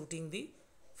and suiting the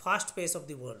fast pace of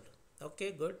the world.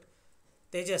 Okay, good.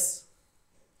 Tejas.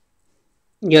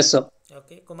 Yes, sir.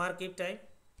 Okay, Kumar, keep time.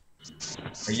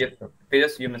 Yes, sir.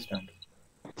 Tejas, you may start.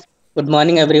 Good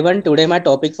morning, everyone. Today, my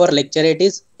topic for lecture it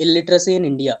is illiteracy in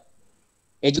India.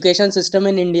 Education system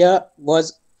in India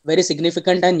was very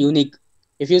significant and unique.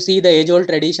 If you see the age-old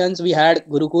traditions, we had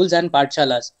gurukuls and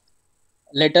pathshalas.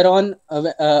 Later on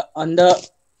the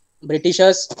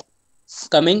Britishers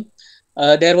coming,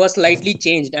 there was slightly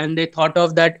changed, and they thought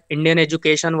of that Indian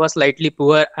education was slightly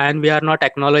poor, and we are not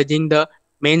acknowledging the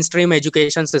mainstream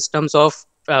education systems of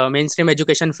mainstream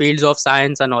education fields of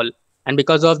science and all. And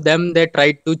because of them, they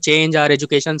tried to change our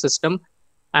education system.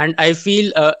 And I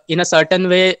feel in a certain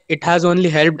way it has only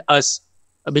helped us,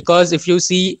 because if you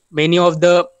see many of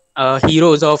the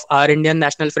heroes of our Indian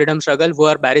national freedom struggle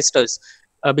were barristers.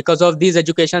 Because of this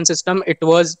education system, it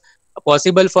was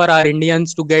possible for our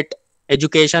Indians to get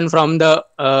education from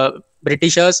the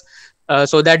Britishers,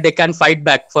 so that they can fight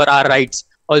back for our rights.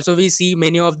 Also, we see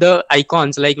many of the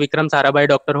icons like Vikram Sarabhai,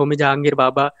 Dr. Homi Jahangir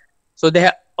Baba. So they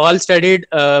all studied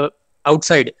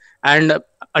outside and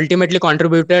ultimately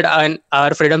contributed in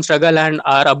our freedom struggle and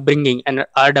our upbringing and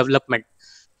our development.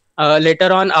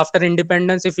 Later on, after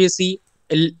independence, if you see,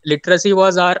 illiteracy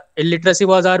was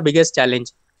our biggest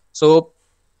challenge. So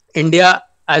India,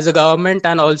 as a government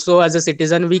and also as a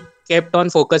citizen, we kept on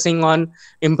focusing on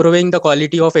improving the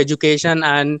quality of education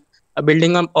and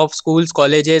building up of schools,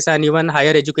 colleges, and even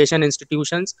higher education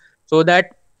institutions, so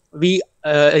that we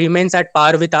remains at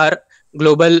par with our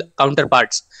global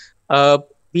counterparts.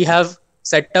 We have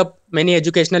set up many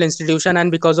educational institutions,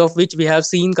 and because of which we have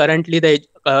seen currently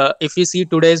if you see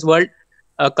today's world,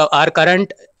 our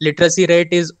current literacy rate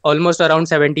is almost around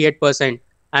 78%,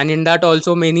 and in that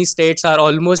also many states are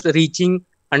almost reaching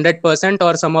 100%,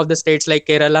 or some of the states like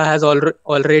Kerala has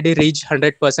already reached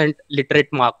 100%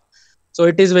 literate mark. So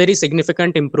it is very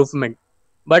significant improvement.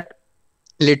 But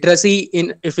literacy,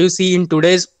 in if you see in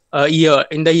today's year,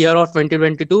 in the year of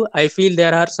 2022, I feel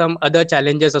there are some other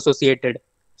challenges associated.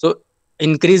 So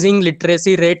increasing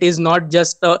literacy rate is not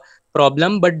just a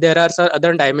problem, but there are some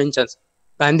other dimensions.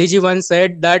 Gandhiji once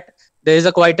said that there is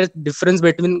a quite a difference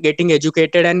between getting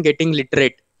educated and getting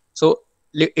literate. So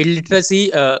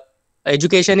illiteracy,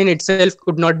 education in itself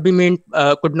could not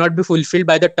be fulfilled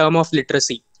by the term of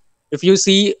literacy. If you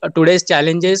see today's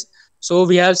challenges, so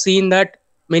we have seen that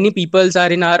many peoples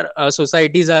are in our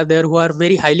societies are there who are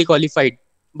very highly qualified,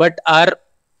 but are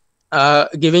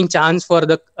giving chance for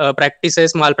the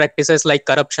practices, malpractices like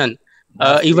corruption.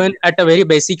 Even Mostly. at a very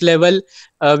basic level,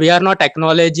 we are not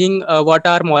acknowledging what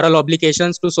our moral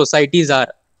obligations to societies are.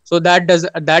 So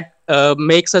that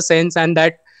makes a sense, and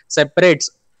that separates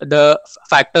the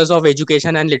factors of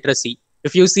education and literacy.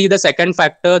 If you see the second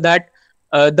factor, that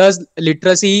does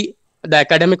literacy, the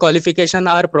academic qualification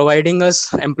are providing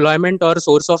us employment or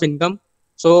source of income.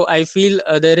 So I feel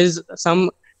there is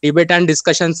some debate and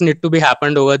discussions need to be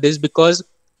happened over this, because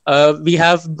we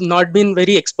have not been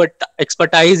very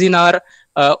expertise in our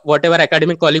whatever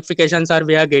academic qualifications are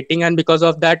we are getting, and because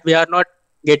of that we are not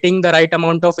getting the right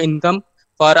amount of income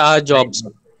for our jobs.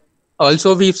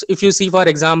 Also, if you see, for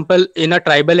example, in a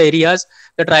tribal areas,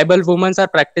 the tribal women are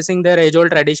practicing their age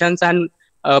old traditions and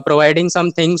providing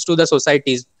some things to the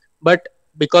societies, but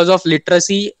because of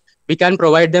literacy we can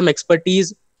provide them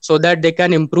expertise so that they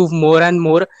can improve more and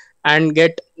more and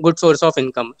get good source of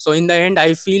income. So in the end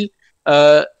I feel,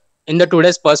 uh, in the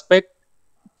today's perspective,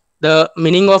 the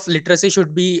meaning of literacy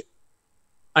should be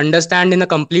understand in a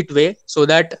complete way, so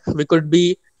that we could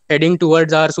be heading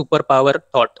towards our superpower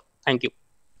thought. Thank you.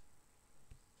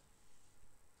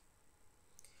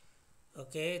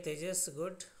 Okay, Tejas,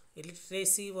 good.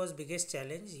 Illiteracy was biggest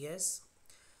challenge, yes.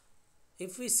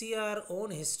 If we see our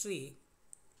own history,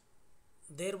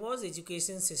 there was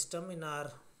education system in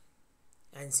our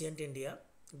ancient India.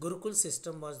 Gurukul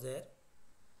system was there.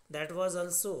 That was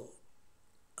also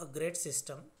a great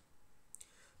system.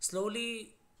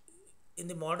 Slowly, in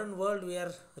the modern world, we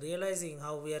are realizing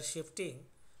how we are shifting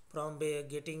from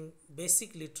getting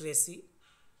basic literacy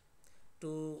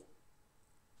to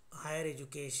higher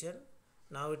education.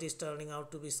 Now it is turning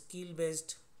out to be skill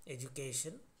based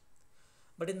education.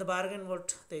 But in the bargain,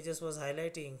 what Tejas was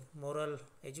highlighting, moral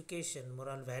education,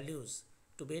 moral values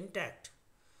to be intact.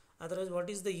 Otherwise, what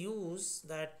is the use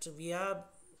that we are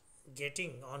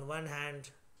getting on one hand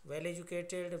well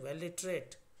educated, well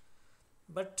literate,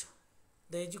 but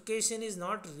the education is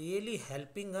not really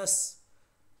helping us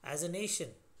as a nation,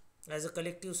 as a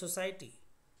collective society,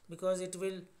 because it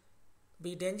will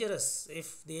be dangerous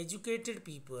if the educated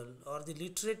people or the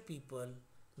literate people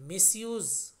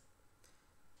misuse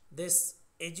this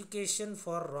education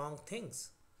for wrong things.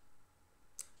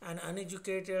 An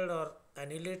uneducated or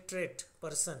an illiterate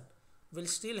person will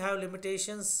still have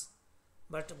limitations,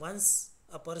 but once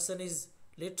a person is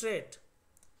literate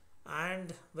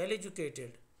and well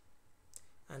educated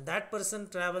and that person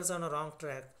travels on a wrong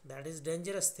track, that is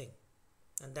dangerous thing,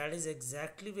 and that is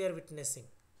exactly we are witnessing.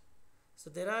 So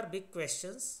there are big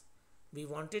questions. We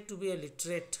wanted to be a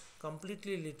literate,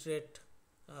 completely literate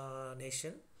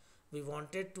nation. We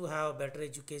wanted to have a better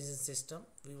education system.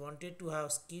 We wanted to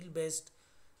have skill based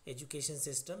education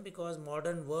system, because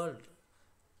modern world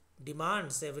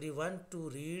demands everyone to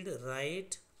read,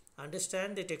 write,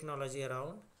 understand the technology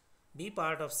around, be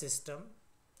part of system.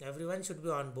 Everyone should be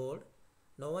on board.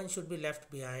 No one should be left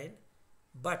behind.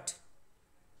 But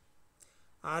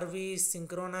are we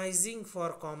synchronizing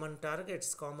for common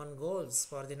targets, common goals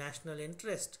for the national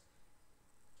interest?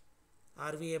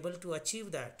 Are we able to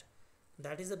achieve that?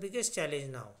 That is the biggest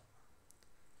challenge now.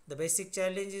 The basic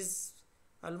challenge is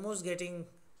almost getting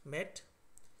met,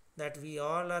 that we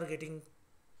all are getting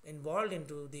involved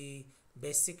into the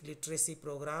basic literacy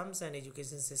programs and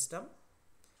education system.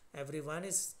 Everyone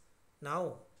is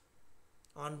now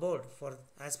on board for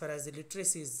as far as the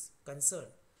literacy is concerned.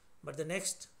 But the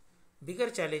next bigger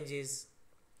challenge is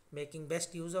making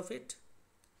best use of it,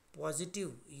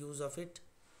 positive use of it,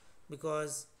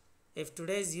 because if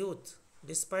today's youth,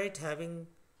 despite having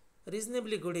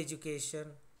reasonably good education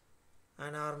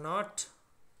and are not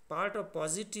part of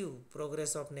positive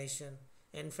progress of nation,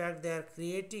 in fact they are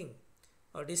creating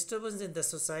a disturbance in the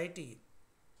society,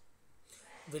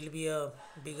 will be a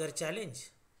bigger challenge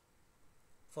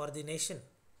for the nation.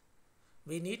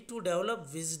 We need to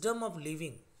develop wisdom of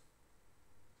living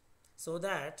so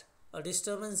that a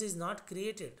disturbance is not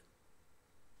created.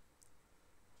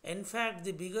 In fact,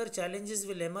 the bigger challenges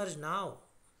will emerge now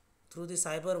through the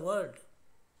cyber world.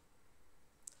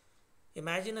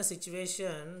 Imagine a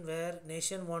situation where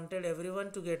nation wanted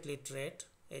everyone to get literate,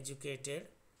 educated,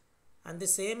 and the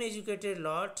same educated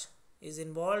lot is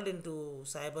involved into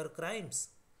cyber crimes.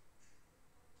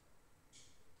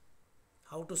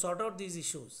 How to sort out these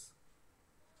issues?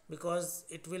 Because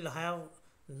it will have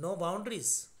no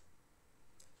boundaries.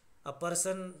 A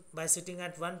person by sitting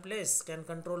at one place can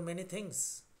control many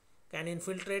things, can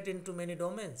infiltrate into many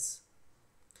domains.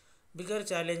 Bigger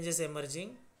challenges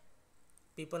emerging.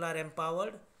 People are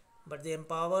empowered, but the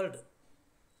empowered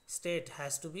state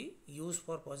has to be used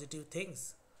for positive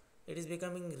things. It is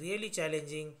becoming really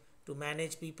challenging to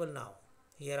manage people now,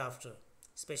 hereafter,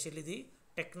 especially the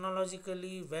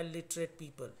technologically well literate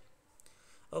people.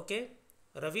 Okay,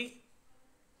 Ravi?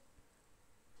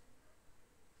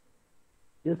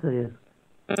 Yes, sir. Yes.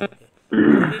 Okay.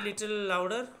 Ravi, little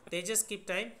louder. Tejas, keep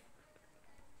time.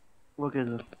 Okay,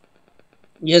 sir.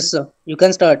 Yes, sir. You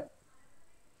can start.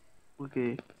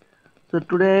 Okay. So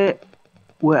today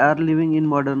we are living in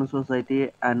modern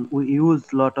society and we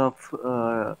use lot of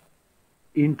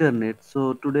internet.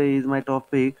 So today is my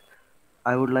topic.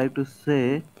 I would like to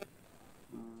say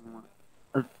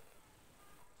uh,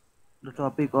 the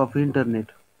topic of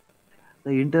internet.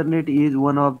 The internet is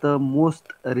one of the most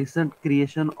recent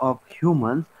creation of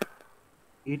humans.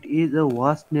 It is a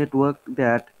vast network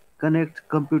that connects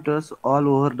computers all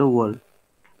over the world.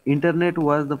 Internet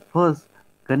was the first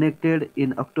connected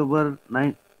in October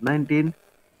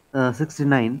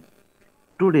 1969.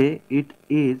 Today it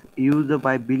is used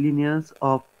by billions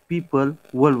of people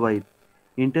worldwide.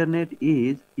 Internet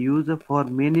is used for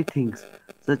many things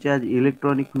such as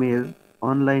electronic mail,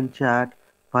 online chat,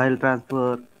 file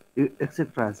transfer,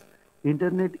 etc.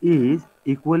 Internet is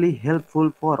equally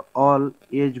helpful for all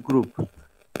age groups.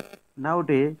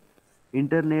 Nowadays,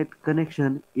 internet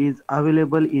connection is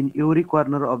available in every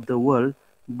corner of the world,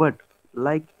 but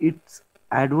like its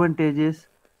advantages,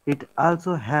 it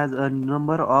also has a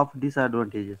number of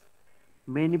disadvantages.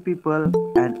 Many people,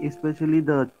 and especially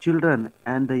the children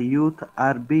and the youth,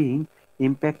 are being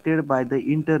impacted by the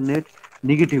internet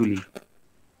negatively.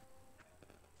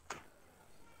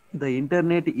 The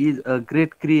internet is a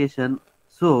great creation,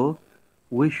 so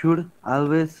we should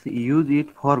always use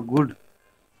it for good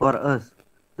for us.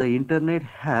 The internet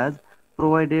has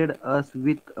provided us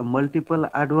with multiple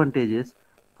advantages.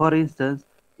 For instance,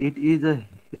 it is a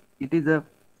it is a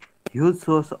huge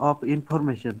source of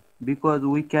information because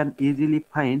we can easily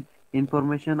find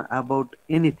information about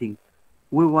anything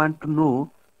we want to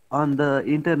know. On the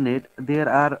internet there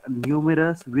are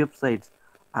numerous websites.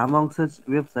 Among such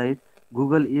websites,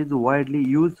 Google is widely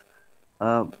used,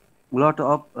 uh, lot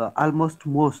of almost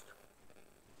most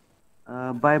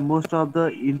by most of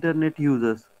the internet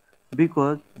users,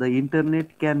 because the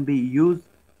internet can be used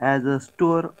as a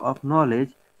store of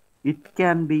knowledge. It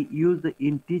can be used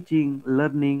in teaching,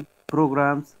 learning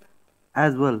programs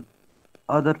as well,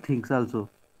 other things also.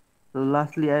 So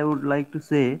lastly, I would like to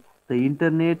say the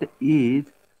internet is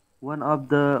one of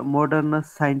the modern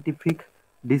scientific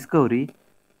discovery,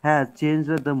 has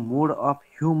changed the mode of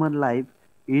human life.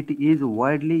 It is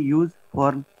widely used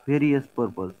for various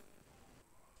purposes.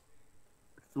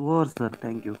 So, sir,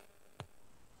 thank you.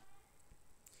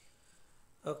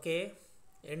 Okay,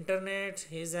 internet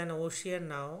is an ocean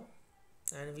now,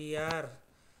 and we are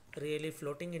really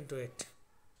floating into it.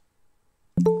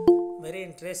 Very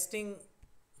interesting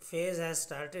phase has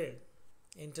started.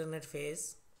 Internet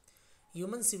phase.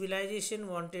 Human civilization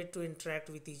wanted to interact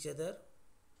with each other.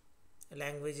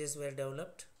 Languages were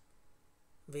developed.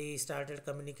 We started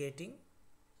communicating.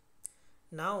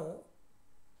 Now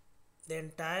the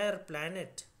entire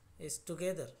planet is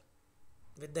together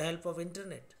with the help of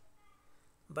internet.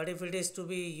 But if it is to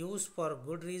be used for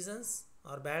good reasons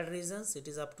or bad reasons, it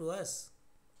is up to us.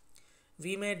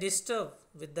 We may disturb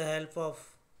with the help of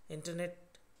internet,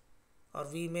 or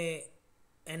we may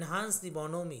enhance the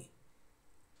bonhomie,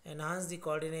 enhance the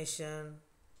coordination,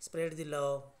 spread the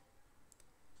love.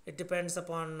 It depends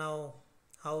upon now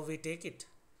how we take it.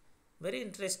 Very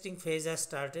interesting phase has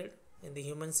started in the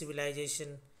human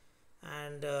civilization,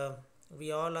 and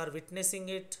we all are witnessing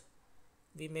it.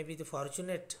 We may be the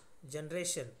fortunate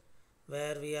generation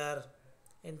where we are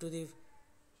into the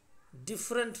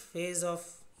different phase of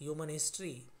human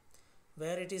history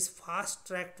where it is fast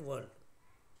tracked world.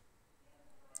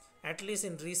 At least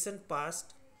in recent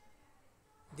past,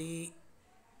 the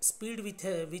speed with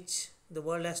which the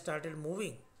world has started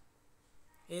moving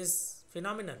is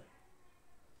phenomenal.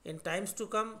 In times to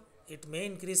come, it may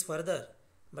increase further,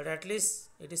 but at least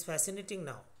it is fascinating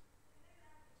now.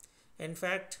 In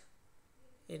fact,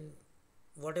 in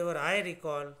whatever I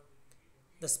recall,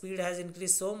 the speed has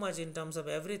increased so much in terms of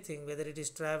everything, whether it is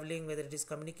traveling, whether it is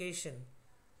communication.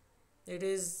 It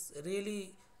is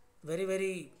really very,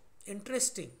 very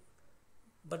interesting.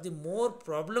 But the more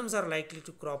problems are likely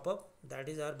to crop up, that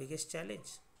is our biggest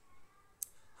challenge.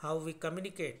 How we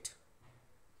communicate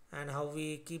and how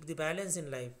we keep the balance in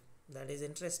life. That is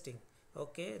interesting.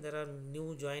 Okay, there are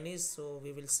new joinees, so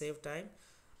we will save time.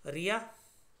 Riya,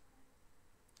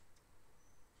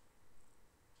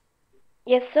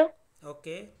 Yes, sir.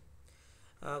 okay,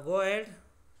 go ahead.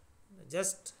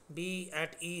 Just be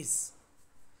at ease.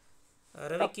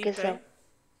 Ravi, Okay, keep sir. time.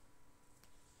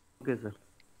 Okay, sir.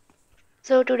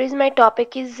 So today's my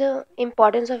topic is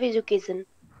importance of education.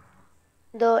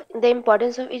 The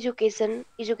importance of education.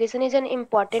 Education is an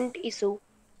important issue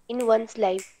in one's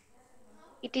life.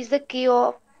 It is the key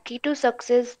to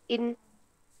success in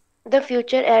the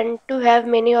future and to have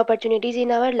many opportunities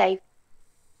in our life.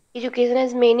 Education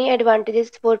has many advantages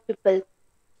for people.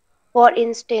 For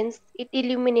instance, it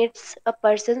illuminates a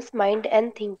person's mind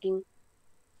and thinking.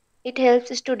 It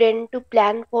helps students to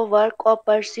plan for work or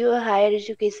pursue a higher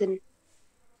education.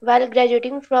 While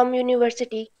graduating from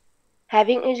university,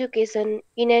 having education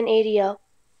in an area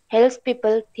helps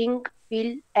people think,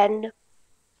 feel, and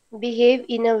behave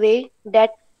in a way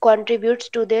that contributes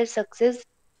to their success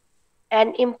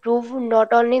and improve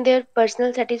not only their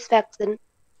personal satisfaction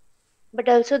but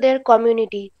also their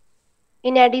community.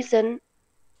 In addition,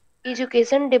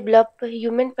 education develops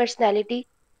human personality,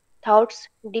 thoughts,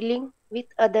 dealing with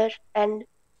others, and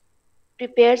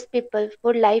prepares people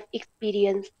for life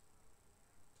experience.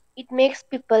 It makes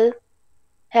people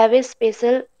have a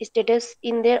special status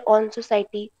in their own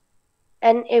society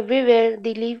and everywhere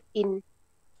they live in.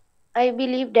 I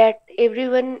believe that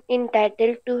everyone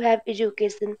entitled to have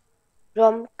education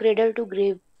from cradle to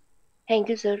grave. Thank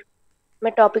you, sir.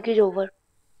 My topic is over.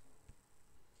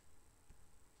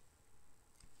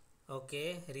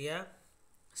 Okay, Riya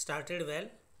started well,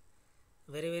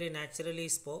 very naturally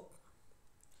spoke.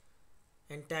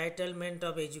 Entitlement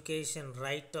of education,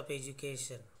 right of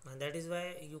education, and that is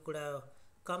why you could have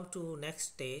come to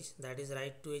next stage, that is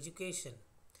right to education.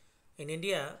 In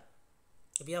India,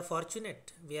 we are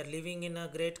fortunate. We are living in a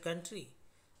great country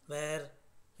where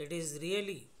it is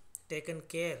really taken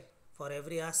care for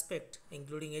every aspect,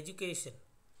 including education.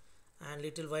 And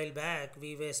little while back,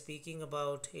 we were speaking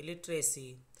about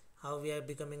illiteracy, how we are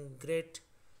becoming great,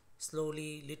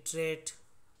 slowly literate,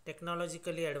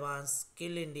 technologically advanced,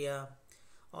 skill India,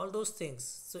 all those things.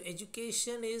 So,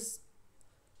 education is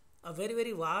a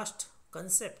very vast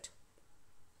concept.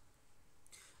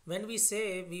 When we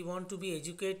say we want to be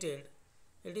educated,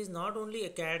 it is not only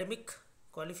academic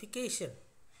qualification,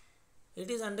 it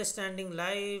is understanding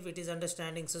life, it is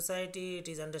understanding society, it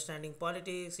is understanding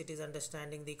politics, it is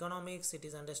understanding the economics, it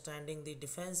is understanding the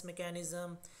defense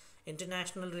mechanism,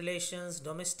 international relations,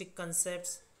 domestic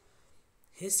concepts,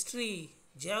 history,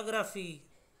 geography,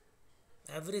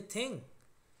 everything.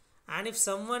 And if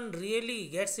someone really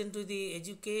gets into the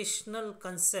educational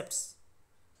concepts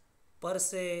per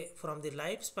se from the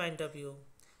life's point of view,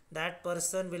 that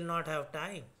person will not have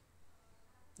time.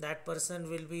 That person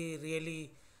will be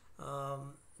really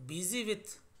busy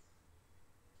with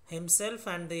himself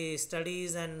and the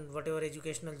studies and whatever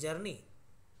educational journey,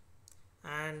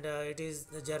 and it is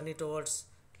the journey towards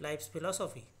life's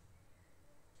philosophy.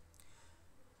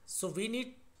 So we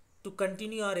need to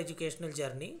continue our educational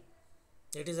journey.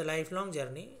 It is a lifelong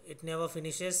journey, it never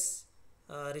finishes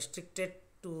restricted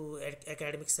to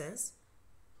academic sense.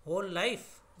 Whole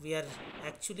life we are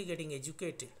actually getting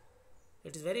educated.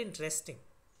 It is very interesting.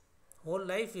 Whole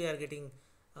life we are getting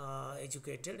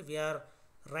educated. We are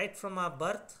right from our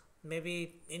birth,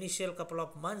 maybe initial couple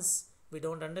of months we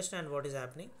don't understand what is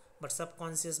happening, but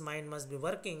subconscious mind must be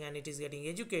working and it is getting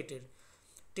educated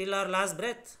till our last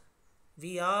breath.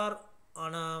 We are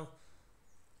on a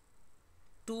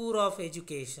tour of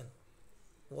education,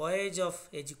 voyage of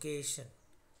education.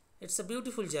 It's a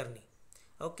beautiful journey.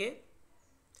 Okay,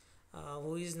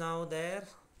 who is now there,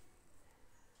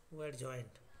 who had joined?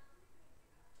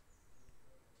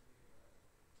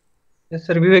 Yes,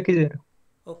 sir. Vivek is here.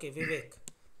 Okay,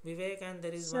 Vivek, and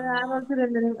there is Sir, one I am more. also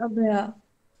rendering Abhaya.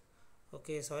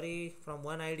 Okay, sorry, from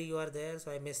one ID you are there,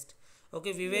 so I missed.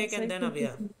 Okay, Vivek Yes, and I then keep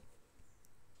Abhaya. listening.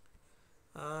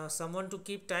 Someone to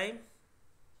keep time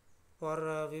for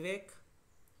Vivek.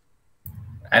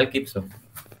 I'll keep so.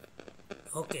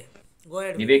 Okay, go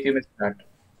ahead, Vivek, Vivek. you may start.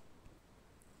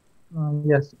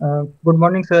 Yes. Good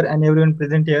morning, sir, and everyone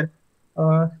present here.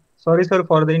 Uh, Sorry, sir,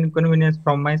 for the inconvenience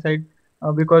from my side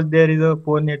because there is a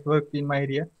poor network in my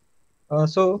area.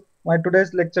 So, my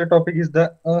today's lecture topic is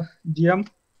the GM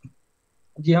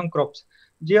crops.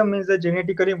 GM means the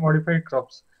genetically modified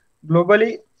crops.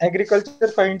 Globally, agriculture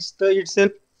finds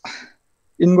itself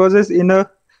engages in a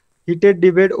heated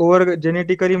debate over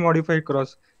genetically modified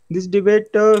crops. This debate,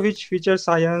 which features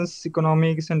science,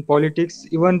 economics, and politics,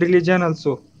 even religion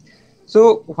also.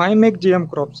 So, why make GM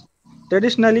crops?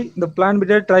 Traditionally, the plant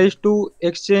breeder tries to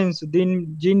exchange the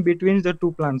gene between the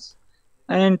two plants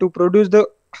and to produce the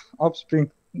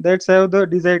offspring. that have the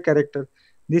desired character.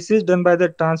 This is done by the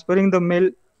transferring the male,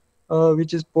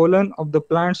 which is pollen of the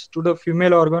plants, to the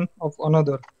female organ of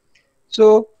another.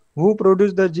 So, who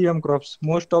produce the GM crops?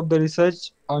 Most of the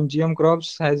research on GM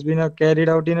crops has been carried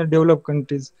out in developed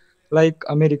countries like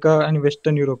America and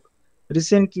Western Europe.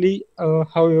 Recently,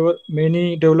 however,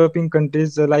 many developing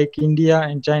countries like India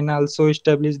and China also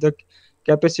established the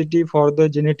capacity for the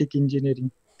genetic engineering.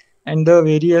 And the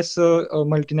various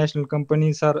multinational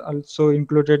companies are also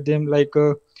included them like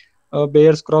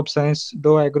Bayer's Crop Science,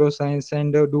 Dow AgroScience,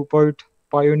 and DuPont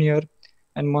Pioneer,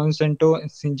 and Monsanto,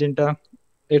 Syngenta,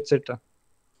 etc.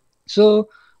 So,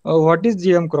 what is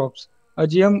GM crops? A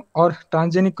GM or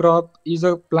transgenic crop is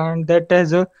a plant that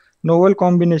has a novel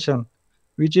combination,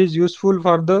 which is useful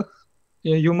for the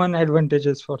human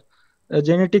advantages for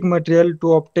genetic material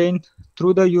to obtain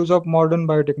through the use of modern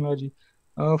biotechnology.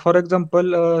 For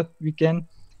example, we can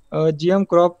GM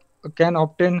crop can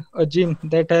obtain a gene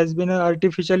that has been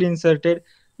artificially inserted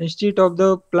instead of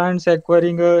the plants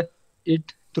acquiring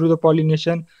it through the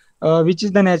pollination, which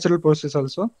is the natural process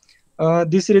also.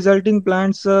 This resulting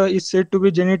plants is said to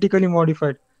be genetically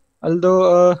modified,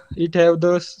 although it have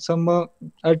the some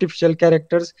artificial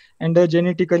characters and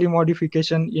genetically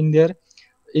modification in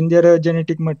their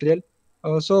genetic material.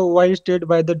 So widespread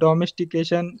by the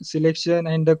domestication, selection,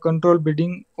 and the control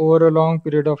breeding over a long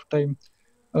period of time.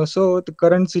 So the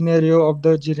current scenario of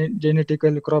the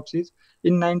genetical crops is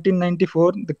in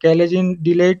 1994 the Calagin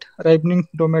delayed ripening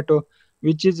tomato,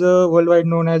 which is worldwide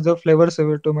known as the flavor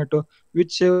saver tomato,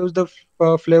 which saves the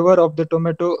flavor of the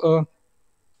tomato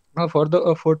for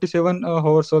the 47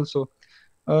 hours also.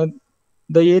 Uh,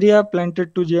 the area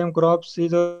planted to GM crops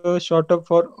is shot up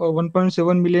for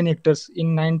 1.7 million hectares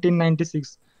in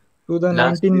 1996 to the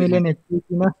Last 19 million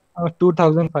season. hectares in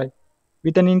 2005,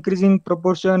 with an increasing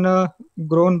proportion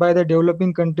grown by the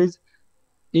developing countries.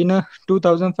 In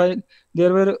 2005,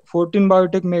 there were 14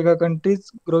 biotech mega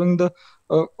countries growing the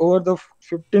over the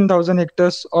 15,000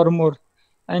 hectares or more.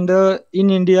 And in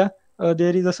India,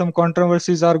 there is some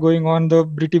controversies are going on the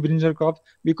British brinjal crop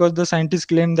because the scientists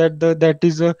claim that that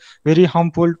is very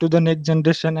harmful to the next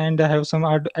generation and have some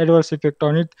adverse effect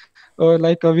on it.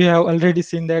 Like we have already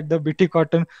seen that the BT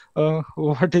cotton,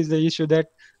 what is the issue that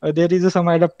there is some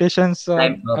adaptations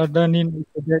Type of are done in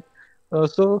that.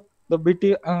 So the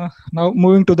BT now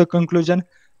moving to the conclusion,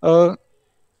 uh,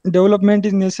 development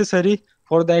is necessary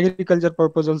for the agriculture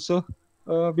purpose also,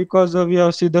 because we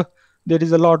have see there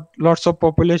is a lots of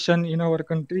population in our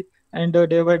country, and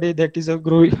day by day that is a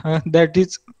growing that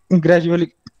is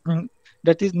gradually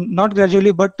that is not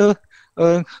gradually but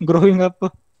growing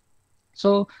up.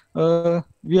 So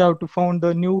we have to found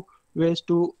the new ways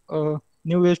to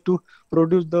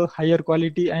produce the higher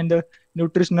quality and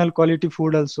nutritional quality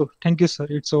food also. Thank you, sir.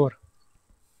 It's over.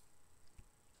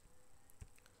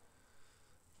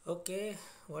 Okay,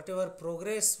 whatever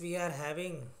progress we are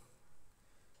having,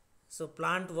 so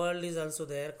plant world is also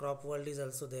there, crop world is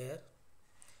also there,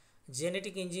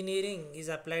 genetic engineering is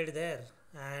applied there,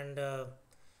 and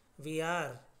we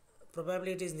are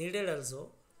probably it is needed also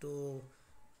to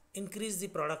increase the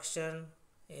production,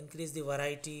 increase the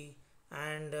variety,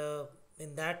 and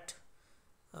in that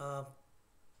uh,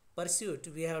 pursuit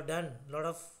we have done a lot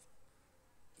of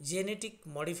genetic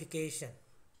modification.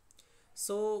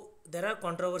 So there are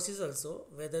controversies also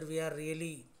whether we are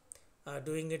really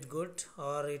doing it good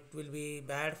or it will be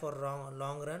bad for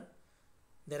long run.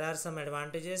 There are some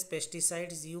advantages.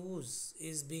 Pesticides use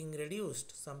is being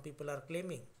reduced, some people are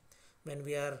claiming, when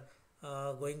we are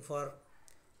going for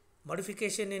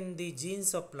modification in the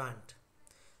genes of plant.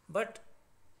 But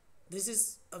this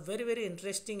is a very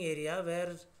interesting area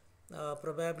where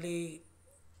probably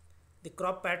the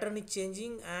crop pattern is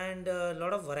changing and a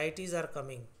lot of varieties are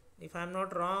coming. If I am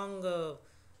not wrong,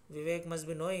 Vivek must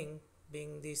be knowing,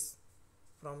 being this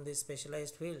from this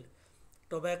specialized field.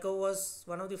 Tobacco was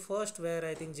one of the first where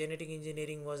I think genetic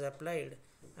engineering was applied,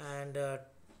 and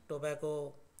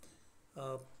tobacco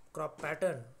uh, crop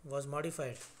pattern was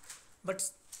modified. But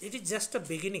it is just a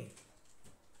beginning.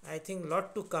 I think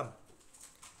lot to come.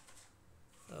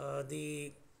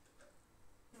 The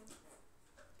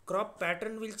crop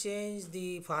pattern will change,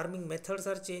 the farming methods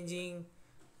are changing,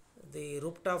 the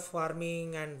rooftop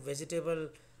farming and vegetable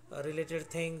related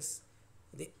things,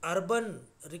 the urban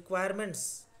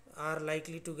requirements are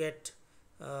likely to get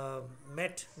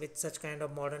met with such kind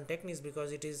of modern techniques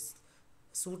because it is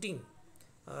suiting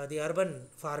the urban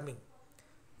farming.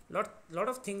 Lot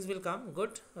of things will come.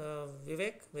 Good,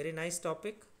 Vivek, very nice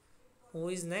topic. Who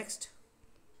is next?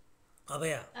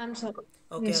 Abhaya. I'm sorry.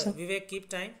 Okay, Yes, sir. Vivek, keep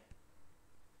time.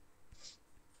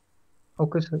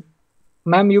 Okay, sir.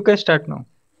 Ma'am, you can start now.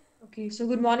 Okay, so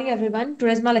good morning everyone.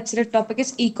 Today's my lecture topic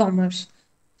is e-commerce.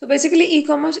 So basically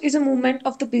e-commerce is a movement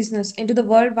of the business into the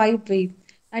world wide web.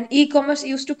 And e-commerce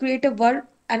used to create a world,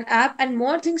 an app and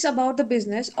more things about the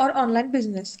business or online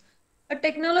business. A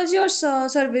technology or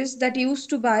service that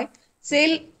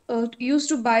sell,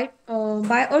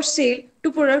 buy or sell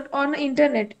to product on the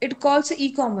internet. It calls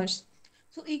e-commerce.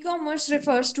 So e-commerce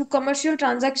refers to commercial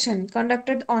transaction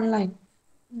conducted online.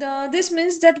 This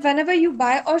means that whenever you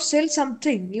buy or sell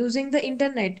something using the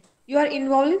internet, you are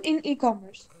involved in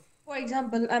e-commerce. For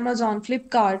example, Amazon,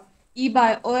 Flipkart,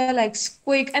 eBay, OLX,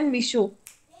 Quick, and Misho.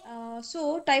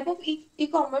 So, type of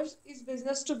e-commerce is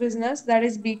business to business, that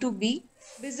is B2B,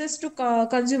 business to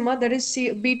consumer, that is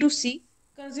B2C,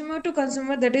 consumer to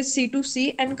consumer, that is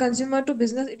C2C, and consumer to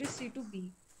business, it is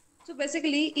C2B. So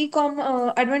basically,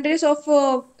 advantages of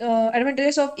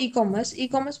e-commerce.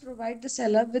 E-commerce provide the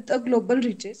seller with a global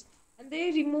reaches, and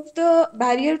they remove the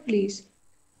barrier place.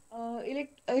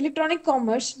 Electronic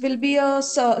commerce will be a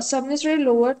substantially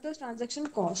lower the transaction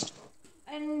cost,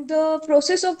 and the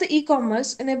process of the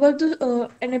e-commerce enable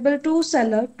to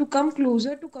seller to come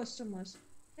closer to customers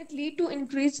that lead to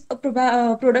increase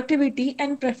productivity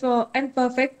and prefer and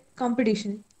perfect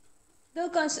competition.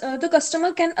 The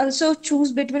customer can also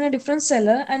choose between a different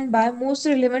seller and buy most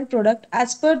relevant product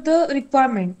as per the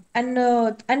requirement and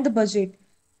the budget.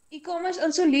 E-commerce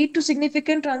also lead to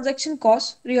significant transaction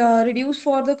costs reduced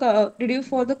for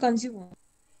the consumer.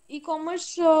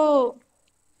 E-commerce uh,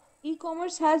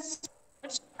 e-commerce has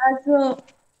as a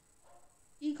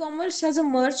E-commerce has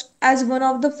emerged as one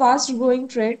of the fast-growing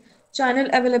trade channel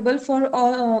available for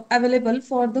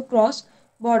the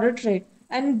cross-border trade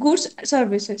and goods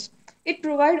services. It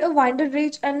provides a wider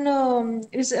reach and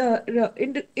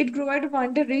it provide a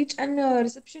wider reach and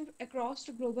reception across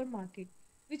the global market,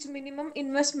 which minimum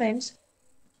investments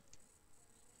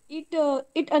it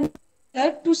enables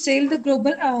to sell the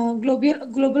global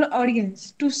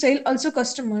audience, to sell also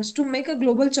customers, to make a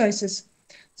global choices.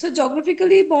 So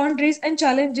geographically, boundaries and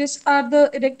challenges are the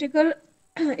electrical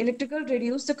electrical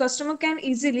radius. The customer can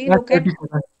easily Last locate 30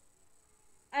 seconds.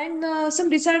 and some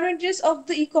disadvantages of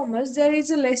the e-commerce. There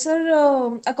is a lesser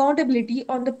accountability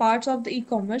on the parts of the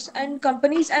e-commerce, and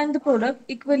companies and the product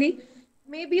equally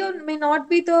may be or may not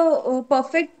be the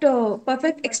perfect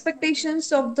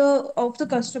expectations of the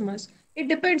customers. It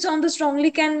depends on the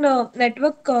strongly can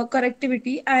network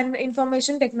connectivity and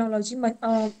information technology,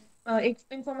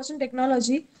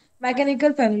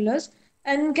 mechanical failures,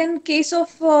 and can case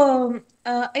of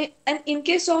and in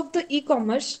case of the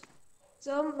e-commerce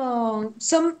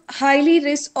some highly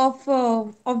risk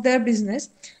of their business.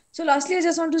 So lastly, I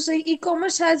just want to say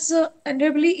e-commerce has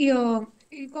undoubtedly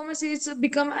e-commerce is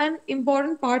become an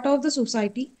important part of the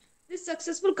society. The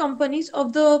successful companies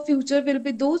of the future will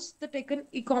be those that taken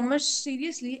e-commerce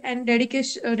seriously and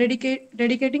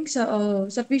dedicating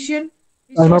sufficient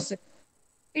Time up. resources.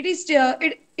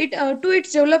 To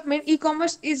its development,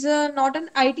 e-commerce is not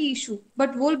an IT issue,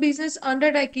 but whole business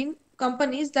undertaking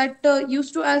companies that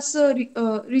used to as a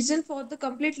reason for the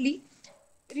completely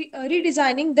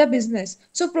redesigning their business.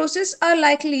 So process are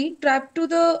likely trapped to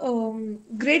the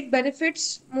great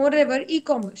benefits. Moreover,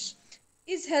 e-commerce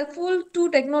is helpful to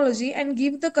technology and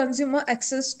give the consumer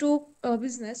access to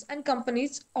business and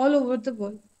companies all over the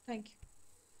world. Thank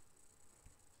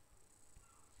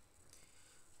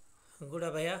you. Good,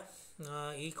 Abhaya.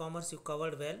 E-commerce you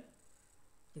covered well.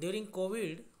 During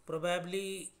COVID,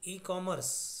 probably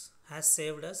e-commerce has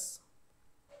saved us.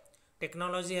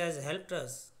 Technology has helped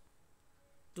us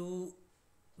to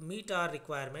meet our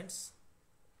requirements,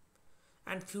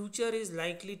 and future is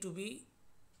likely to be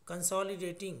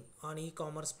consolidating on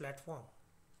e-commerce platform.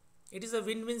 It is a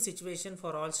win-win situation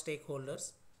for all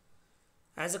stakeholders.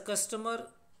 As a customer,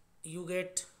 you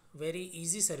get very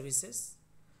easy services.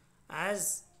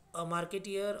 As a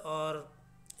marketeer or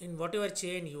in whatever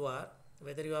chain you are,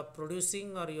 whether you are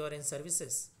producing or you are in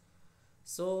services,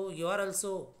 so you are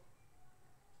also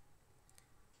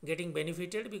getting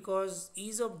benefited because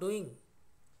ease of doing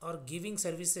or giving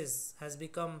services has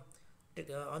become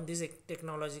on this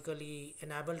technologically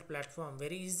enabled platform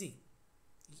very easy.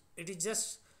 It is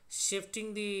just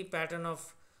shifting the pattern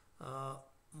of uh,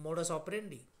 modus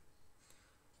operandi.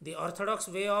 The orthodox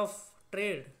way of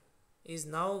trade is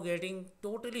now getting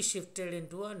totally shifted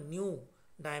into a new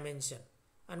dimension.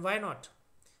 And why not?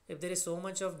 If there is so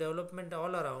much of development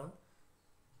all around,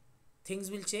 things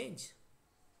will change.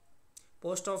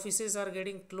 Post offices are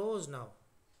getting closed now.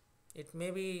 It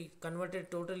may be converted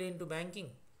totally into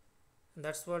banking.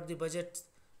 That's what the budget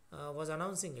was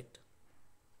announcing it.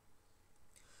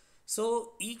 So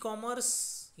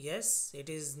e-commerce, yes, it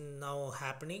is now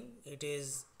happening. It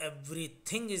is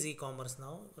everything is e-commerce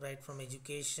now, right from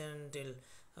education till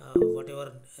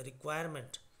whatever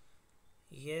requirement.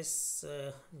 Yes,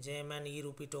 JM and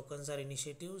e-rupee tokens are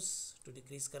initiatives to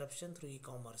decrease corruption through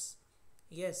e-commerce.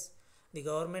 Yes, the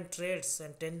government trades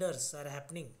and tenders are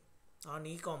happening on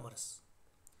e-commerce,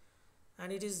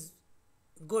 and it is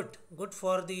good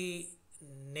for the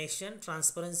nation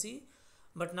transparency.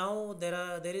 But now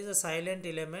there is a silent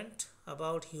element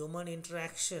about human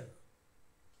interaction.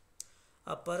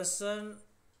 A person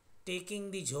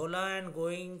taking the jhola and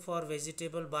going for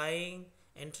vegetable buying,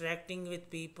 interacting with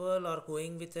people, or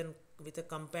going with a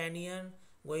companion,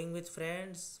 going with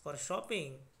friends for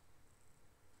shopping,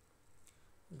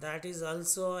 that is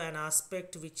also an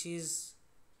aspect which is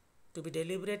to be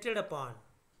deliberated upon.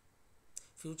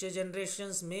 Future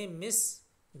generations may miss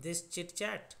this chit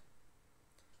chat,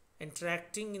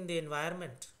 interacting in the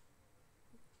environment.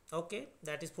 Okay,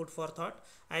 that is put for thought.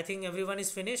 I think everyone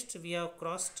is finished. We have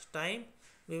crossed time.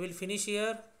 We will finish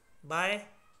here. Bye.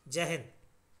 Jai Hind.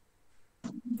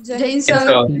 Jai Hind, Yes,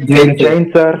 sir.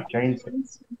 Jain sir. Jain sir.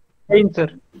 Fine, sir.